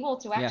unable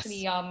to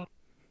actually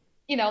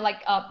Yes.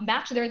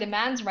 Match their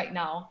demands right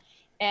now.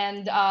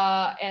 And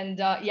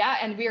yeah,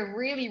 and we're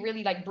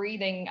really like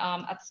breathing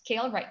at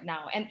scale right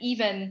now. And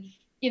even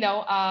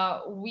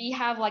we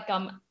have like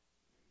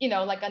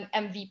like an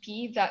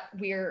MVP that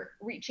we're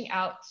reaching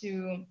out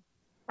to,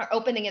 are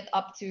opening it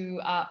up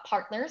to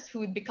partners who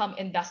would become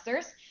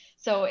investors.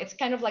 So it's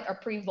kind of like our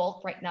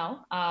pre-vault right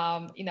now.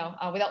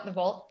 Without the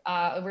vault,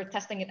 we're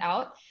testing it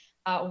out.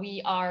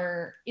 We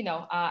are,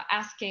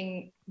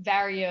 asking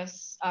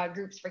various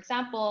groups, for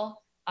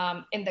example,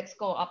 Index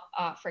Co-op,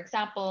 for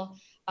example,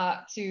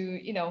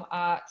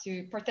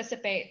 to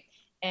participate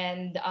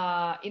and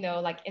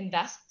like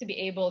invest to be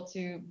able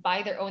to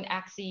buy their own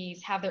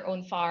axes, have their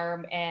own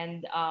farm,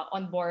 and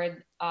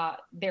onboard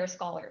their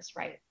scholars,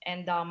 right?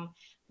 And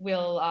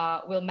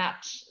we'll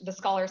match the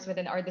scholars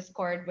within our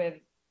Discord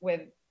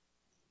with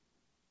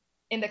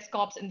Index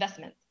Co-op's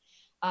investment.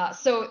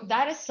 So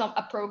that is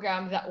a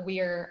program that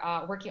we're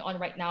working on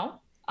right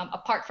now,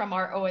 apart from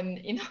our own,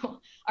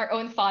 our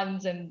own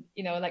funds and,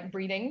 like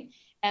breeding.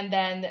 And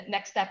then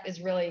next step is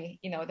really,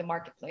 the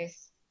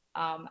marketplace,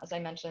 as I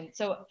mentioned.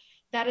 So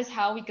that is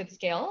how we could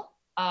scale.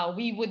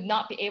 We would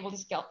not be able to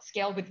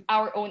scale with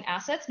our own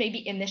assets,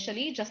 maybe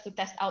initially just to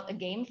test out a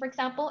game, for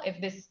example.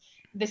 If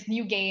this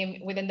new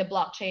game within the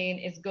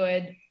blockchain is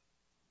good,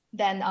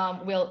 then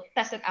we'll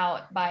test it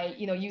out by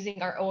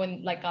using our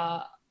own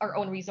our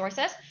own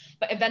resources.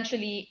 But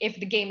eventually, if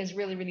the game is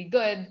really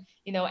good,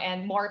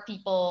 and more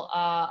people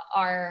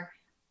are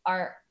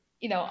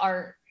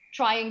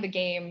trying the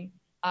game,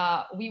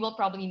 we will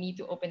probably need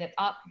to open it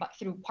up, but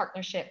through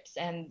partnerships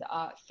and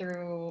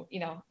through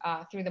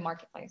through the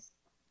marketplace.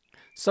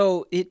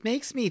 So it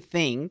makes me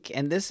think,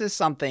 and this is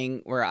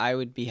something where I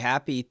would be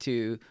happy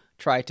to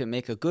try to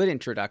make a good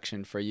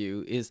introduction for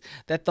you, is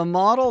that the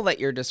model that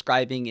you're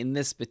describing in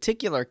this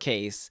particular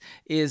case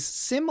is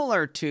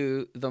similar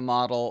to the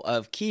model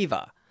of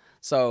Kiva.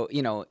 So,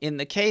 in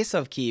the case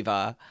of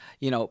Kiva,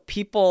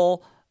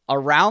 people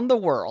around the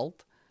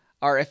world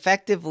are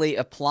effectively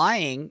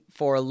applying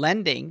for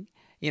lending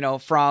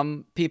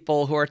from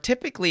people who are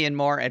typically in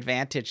more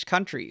advantaged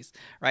countries,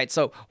 right?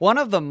 So one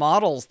of the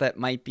models that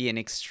might be an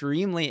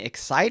extremely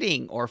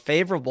exciting or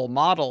favorable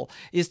model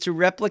is to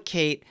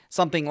replicate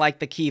something like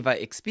the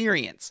Kiva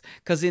experience.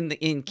 Because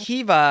in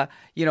Kiva,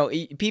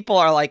 people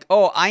are like,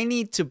 oh, I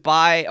need to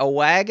buy a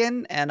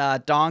wagon and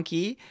a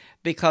donkey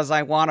because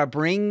I want to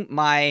bring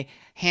my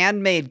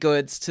handmade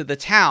goods to the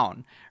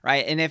town,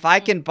 right? And if I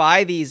can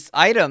buy these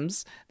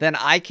items, then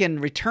I can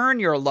return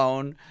your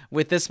loan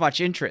with this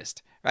much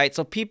interest, right?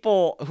 So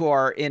people who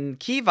are in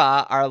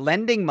Kiva are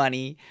lending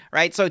money,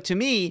 right? So to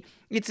me,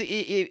 it's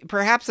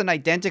perhaps an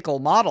identical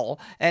model,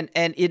 and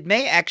it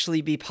may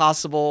actually be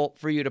possible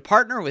for you to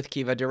partner with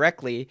Kiva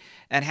directly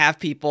and have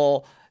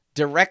people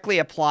directly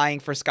applying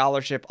for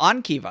scholarship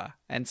on Kiva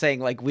and saying,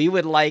 like, we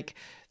would like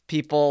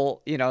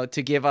people,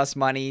 to give us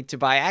money to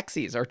buy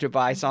axes or to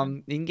buy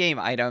some in-game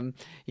item,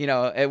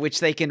 which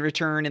they can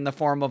return in the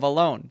form of a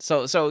loan.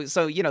 So,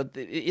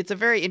 it's a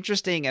very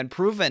interesting and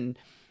proven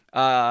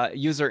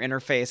user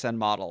interface and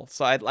model.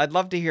 So I'd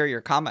love to hear your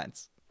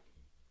comments.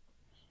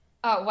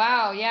 Oh,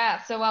 wow.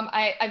 Yeah. So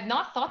I've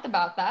not thought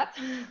about that.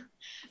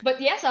 But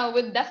yes, I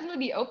would definitely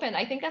be open.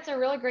 I think that's a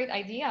really great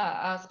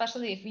idea,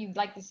 especially if we'd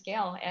like to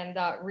scale and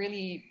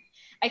really,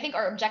 I think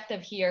our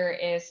objective here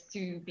is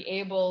to be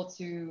able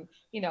to,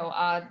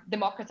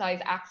 democratize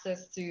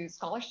access to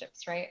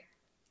scholarships, right?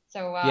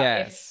 So if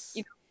Yes.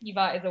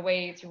 Kiva is a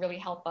way to really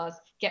help us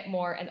get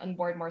more and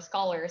onboard more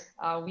scholars,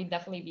 we'd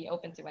definitely be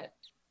open to it.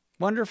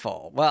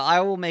 Wonderful. Well, I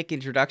will make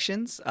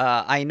introductions.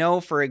 I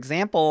know, for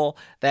example,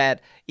 that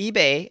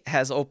eBay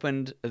has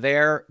opened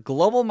their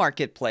global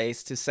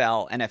marketplace to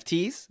sell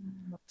NFTs.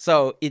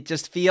 So it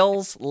just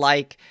feels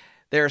like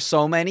there are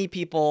so many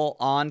people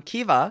on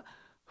Kiva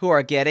who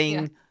are Yeah.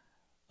 getting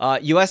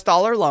US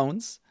dollar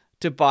loans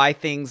to buy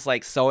things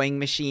like sewing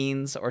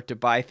machines or to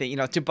buy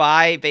to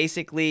buy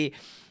basically,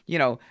 you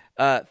know,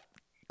 uh,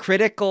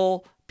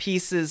 critical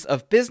pieces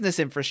of business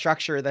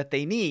infrastructure that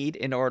they need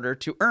in order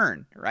to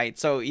earn, right?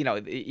 So,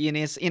 in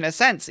a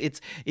sense,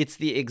 it's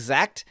the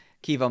exact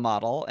Kiva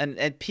model,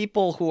 and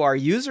people who are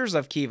users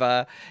of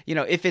Kiva,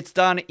 if it's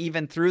done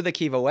even through the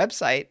Kiva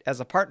website as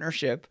a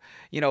partnership,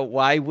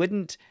 why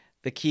wouldn't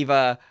the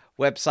Kiva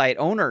website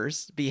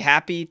owners be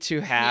happy to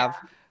Yeah. have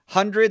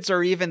hundreds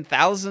or even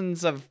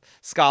thousands of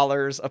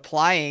scholars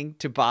applying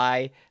to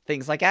buy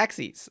things like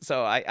axes?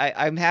 So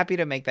I'm happy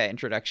to make that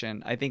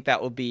introduction. I think that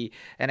will be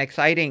an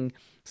exciting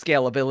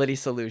scalability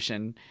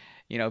solution,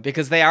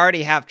 because they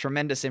already have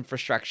tremendous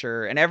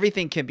infrastructure and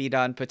everything can be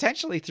done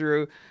potentially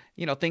through,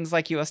 things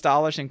like US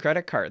dollars and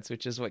credit cards,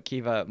 which is what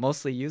Kiva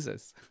mostly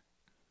uses.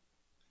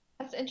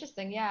 That's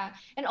interesting, yeah.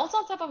 And also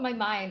on top of my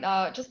mind,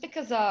 just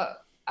because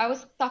I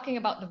was talking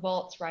about the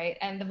vaults, right?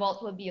 And the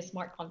vault will be a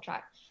smart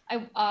contract.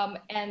 I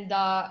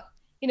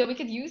and we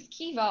could use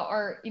Kiva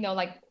or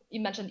like you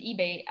mentioned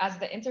eBay as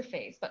the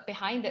interface, but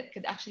behind it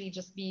could actually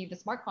just be the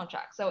smart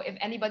contract. So if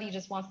anybody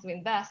just wants to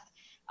invest,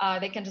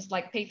 they can just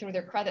like pay through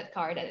their credit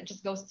card, and it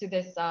just goes to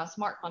this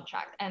smart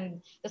contract. And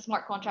the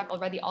smart contract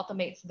already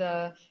automates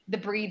the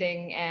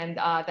breeding and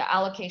the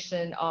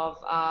allocation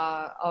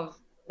of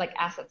like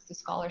assets to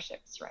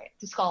scholarships, right?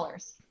 To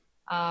scholars.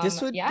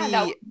 This would Yeah,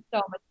 that would be be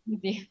so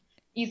much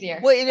easier.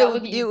 well, That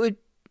would be easy.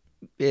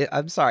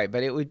 I'm sorry,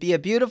 but it would be a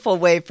beautiful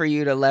way for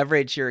you to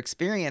leverage your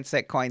experience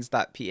at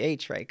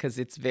coins.ph, right? Because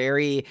it's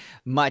very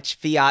much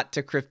fiat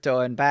to crypto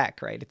and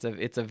back, right?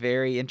 It's a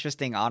very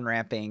interesting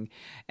on-ramping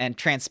and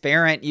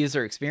transparent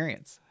user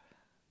experience.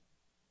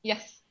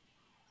 Yes.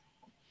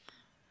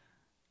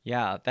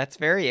 Yeah, that's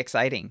very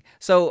exciting.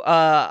 So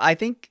I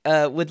think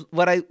with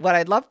what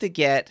I'd love to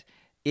get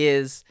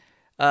is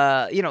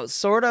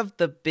sort of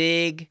the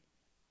big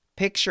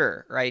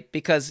picture, right?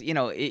 Because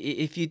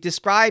if you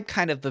describe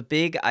kind of the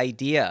big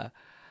idea,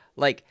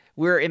 like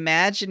we're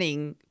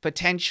imagining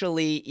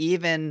potentially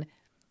even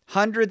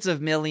hundreds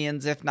of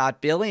millions, if not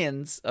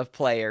billions, of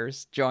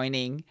players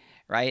joining,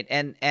 right?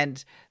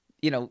 And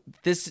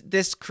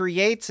this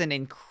creates an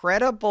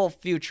incredible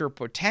future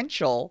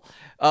potential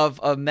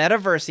of a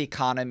metaverse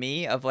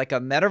economy, of like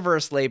a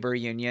metaverse labor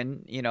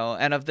union,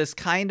 and of this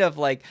kind of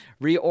like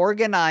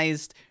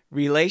reorganized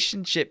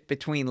relationship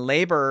between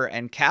labor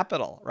and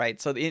capital,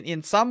 right? So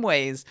in some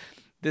ways,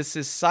 this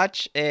is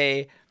such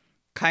a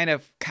kind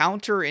of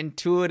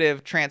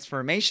counterintuitive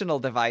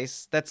transformational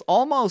device that's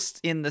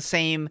almost in the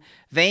same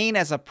vein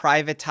as a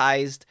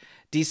privatized,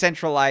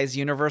 decentralized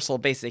universal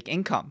basic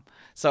income.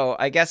 So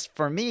I guess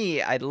for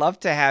me, I'd love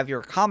to have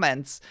your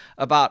comments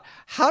about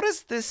how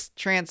does this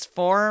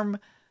transform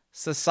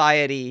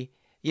society,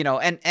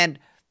 and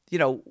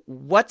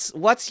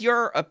what's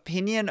your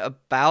opinion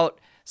about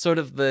sort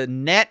of the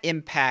net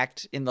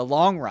impact in the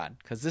long run?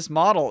 Because this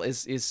model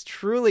is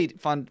truly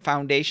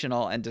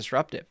foundational and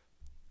disruptive.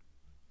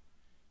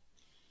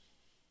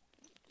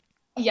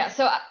 Yeah.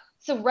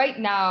 So right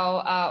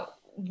now,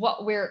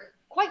 what we're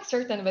quite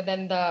certain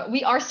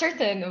we are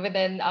certain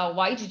within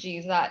YGG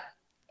is that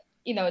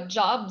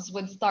jobs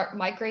would start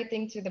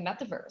migrating to the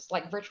metaverse,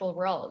 like virtual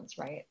worlds,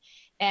 right?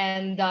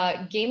 And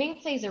gaming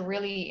plays a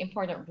really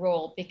important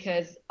role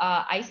because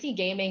I see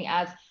gaming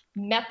as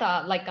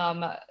meta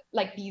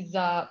like these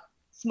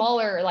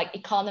smaller like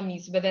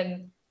economies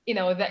within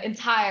the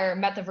entire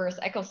metaverse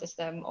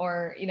ecosystem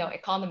or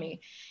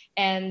economy.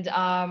 And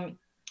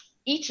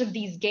each of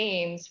these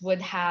games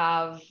would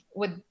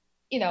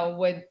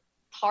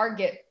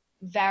target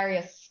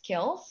various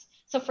skills.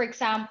 So for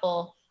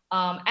example,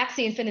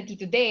 Axie Infinity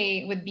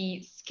today would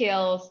be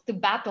skills to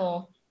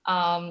battle,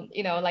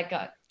 like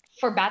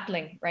for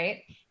battling,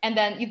 right? And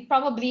then you'd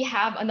probably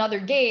have another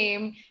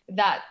game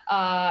that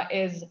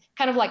is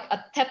kind of like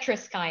a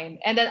Tetris kind,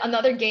 and then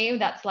another game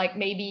that's like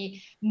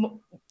maybe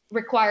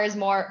requires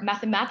more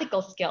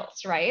mathematical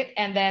skills, right?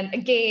 And then a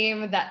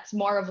game that's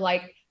more of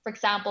like, for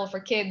example, for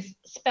kids,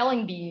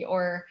 spelling bee,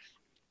 or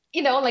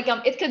like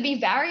it could be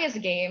various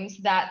games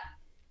that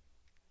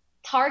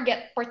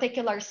target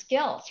particular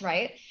skills,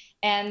 right?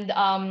 And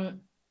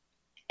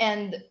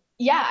and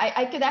yeah,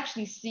 I could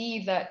actually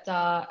see that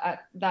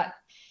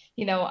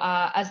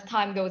as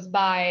time goes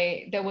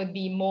by, there would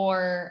be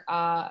more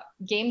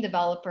game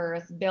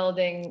developers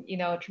building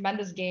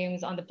tremendous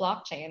games on the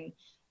blockchain,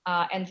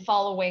 and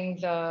following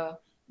the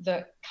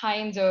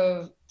kind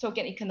of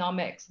token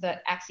economics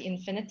that Axie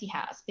Infinity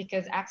has,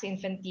 because Axie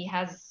Infinity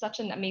has such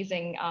an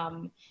amazing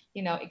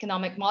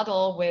economic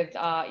model with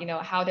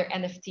how their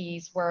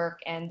NFTs work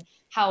and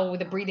how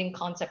the breeding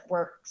concept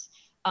works,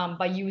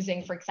 by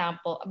using, for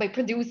example, by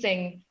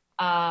producing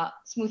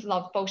smooth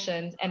love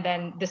potions and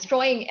then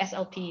destroying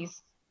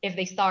SLPs if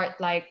they start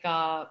like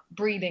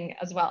breeding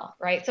as well,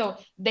 right? So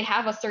they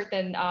have a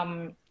certain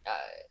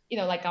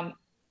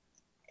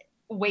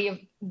way of,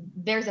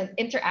 there's an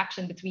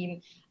interaction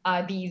between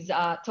these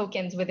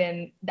tokens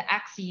within the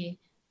Axie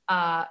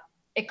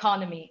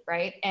economy,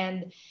 right?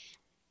 And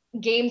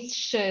games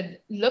should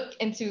look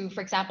into,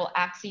 for example,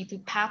 Axie to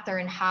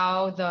pattern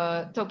how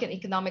the token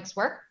economics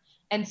work.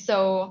 And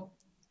so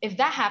if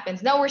that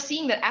happens, now we're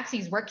seeing that Axie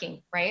is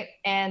working, right?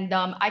 And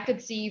I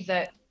could see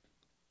that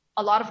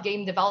a lot of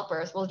game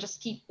developers will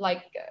just keep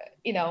like,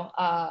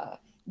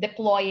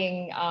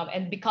 deploying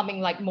and becoming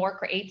like more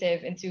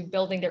creative into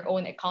building their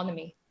own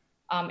economy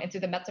into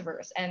the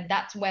metaverse. And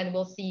that's when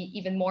we'll see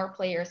even more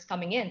players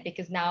coming in,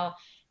 because now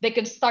they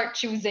could start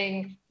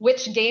choosing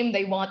which game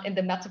they want in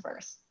the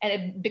metaverse, and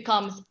it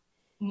becomes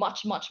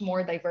much, much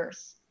more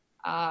diverse.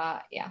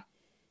 Yeah.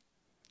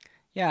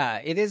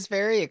 Yeah, it is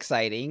very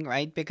exciting,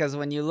 right? Because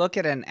when you look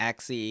at an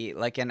Axie,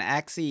 like an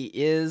Axie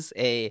is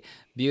a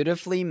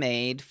beautifully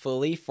made,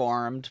 fully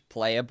formed,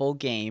 playable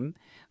game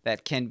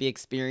that can be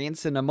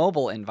experienced in a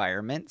mobile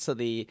environment. So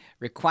the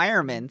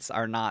requirements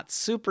are not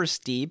super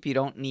steep. You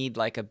don't need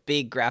like a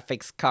big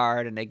graphics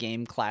card and a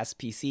game class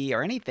PC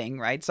or anything,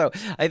 right? So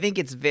I think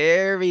it's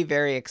very,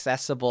 very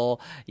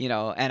accessible,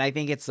 and I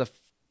think it's the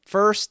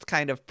first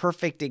kind of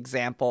perfect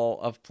example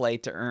of play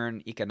to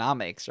earn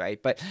economics,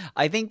 right? But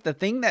I think the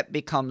thing that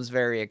becomes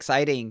very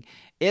exciting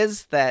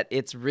is that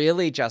it's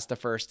really just the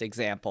first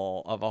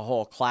example of a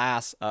whole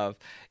class of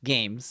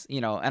games,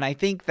 and I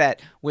think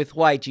that with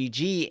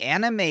YGG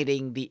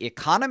animating the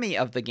economy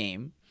of the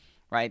game,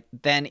 right,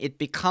 then it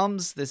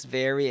becomes this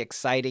very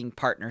exciting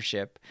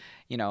partnership,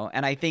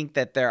 and I think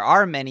that there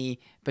are many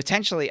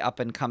potentially up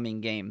and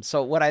coming games.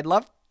 So what I'd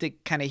love to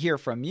kind of hear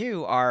from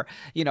you are,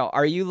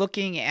 are you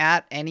looking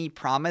at any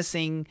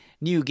promising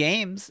new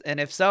games? And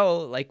if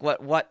so, like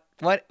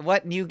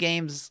what new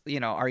games,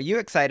 are you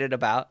excited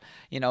about?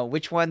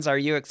 Which ones are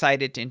you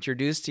excited to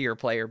introduce to your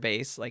player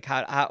base? Like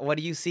what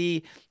do you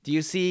see? Do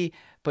you see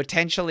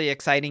potentially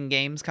exciting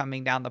games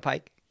coming down the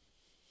pike?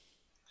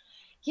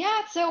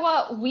 Yeah,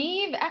 so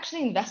we've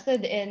actually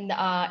invested in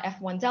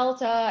F1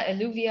 Delta,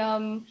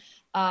 Illuvium.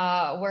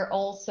 We're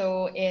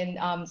also in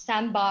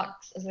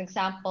Sandbox, as an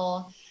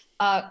example.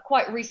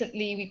 Quite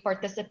recently, we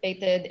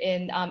participated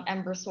in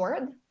Ember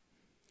Sword.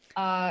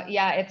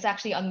 Yeah, it's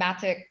actually on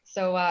Matic,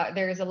 so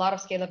there's a lot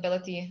of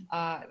scalability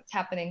that's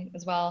happening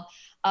as well.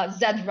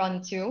 Zed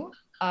Run too.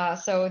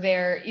 So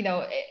there,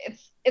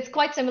 it's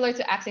quite similar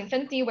to Axie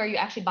Infinity, where you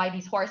actually buy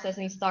these horses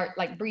and you start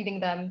like breeding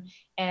them,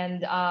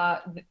 and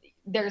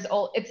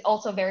it's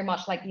also very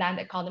much like land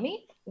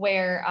economy,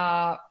 where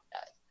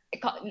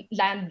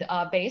land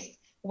based,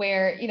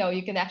 where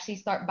you can actually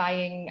start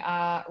buying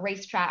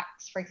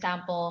racetracks, for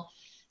example.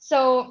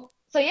 So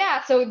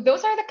yeah, so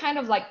those are the kind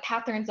of like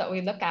patterns that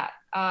we look at.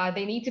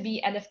 They need to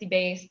be NFT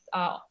based,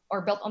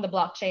 or built on the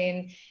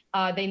blockchain.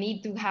 They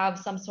need to have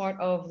some sort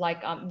of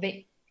like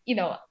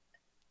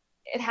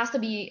it has to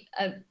be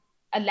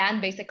a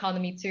land based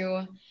economy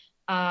too.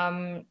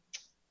 Um,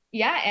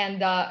 yeah,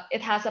 and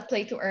it has a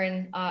play to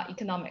earn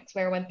economics,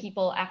 where when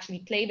people actually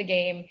play the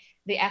game,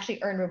 they actually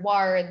earn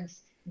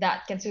rewards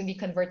that can soon be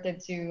converted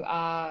to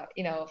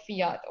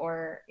fiat,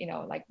 or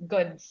like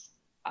goods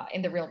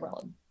in the real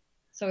world.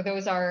 So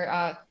those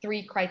are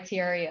three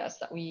criterias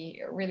that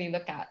we really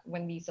look at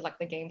when we select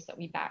the games that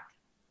we back.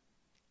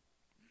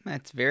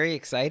 That's very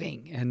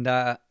exciting. And,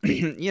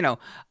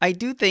 I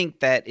do think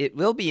that it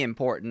will be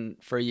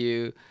important for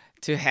you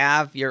to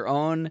have your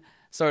own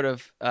sort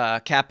of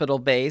capital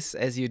base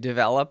as you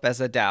develop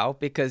as a DAO,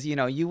 because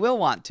you will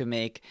want to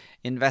make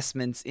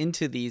investments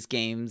into these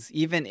games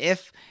even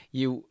if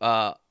you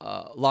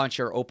launch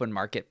your open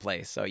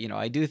marketplace. So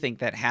I do think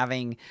that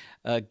having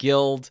a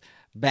guild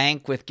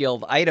bank with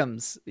guild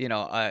items,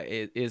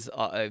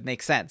 it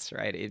makes sense,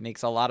 right? It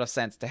makes a lot of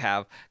sense to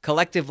have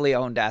collectively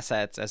owned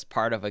assets as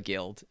part of a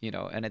guild,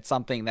 and it's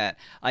something that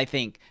I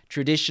think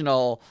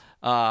traditional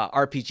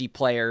RPG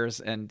players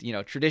and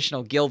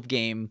traditional guild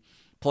game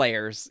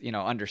players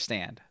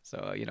understand.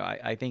 So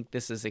I think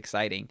this is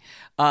exciting.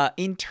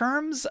 In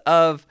terms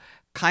of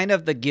kind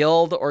of the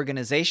guild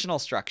organizational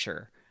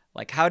structure,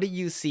 like how do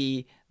you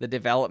see the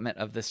development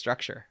of the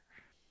structure?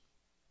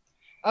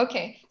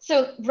 Okay,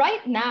 so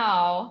right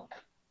now,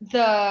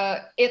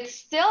 it's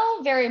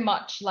still very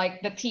much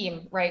like the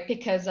team, right?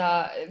 Because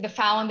the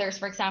founders,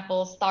 for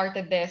example,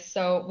 started this,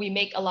 so we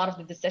make a lot of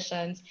the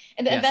decisions,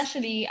 and then Yes.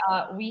 eventually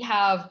we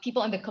have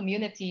people in the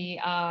community,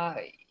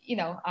 you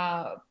know,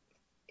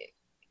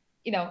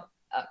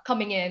 uh,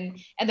 coming in,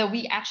 and then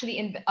we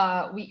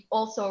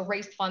also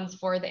raised funds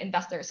for the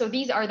investors. So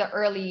these are the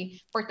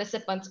early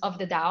participants of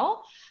the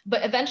DAO.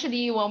 But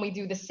eventually, when we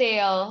do the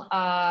sale,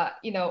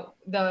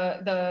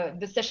 the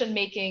decision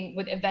making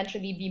would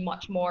eventually be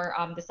much more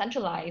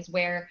decentralized,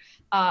 where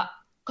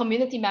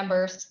community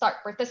members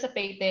start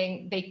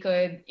participating. They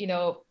could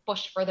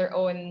push for their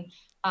own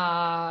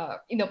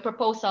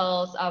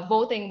proposals.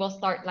 Voting will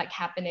start like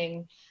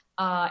happening.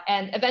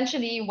 And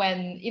eventually,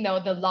 when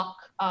the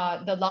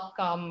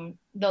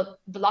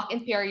lock-in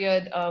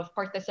period of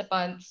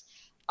participants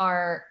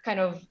are kind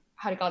of,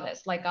 how do you call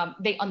this, like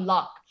they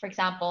unlock, for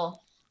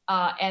example,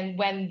 and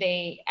when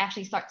they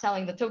actually start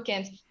selling the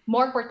tokens,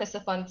 more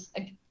participants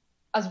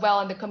as well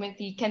in the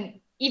community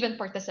can even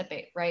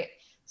participate, right?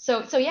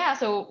 So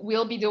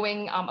we'll be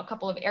doing a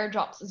couple of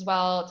airdrops as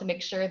well to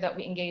make sure that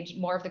we engage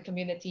more of the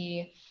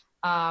community.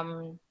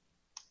 um,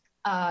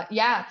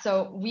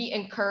 so we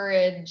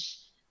encourage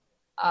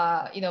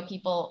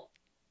people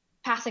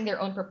passing their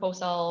own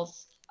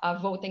proposals,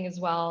 voting as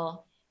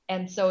well.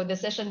 And so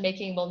decision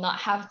making will not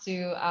have to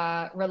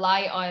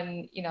rely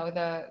on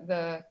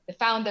the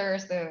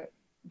founders,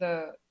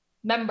 the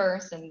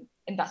members and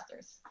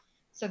investors.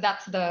 So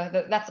that's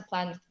the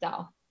plan with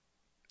DAO.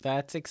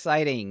 That's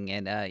exciting.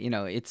 And,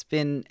 it's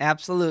been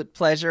absolute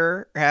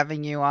pleasure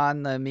having you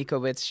on the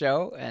MikoBits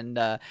show. And,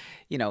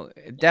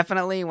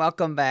 definitely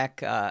welcome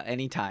back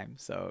anytime.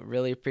 So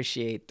really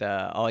appreciate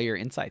all your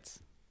insights.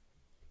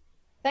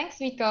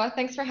 Thanks, Miko.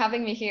 Thanks for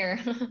having me here.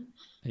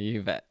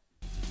 You bet.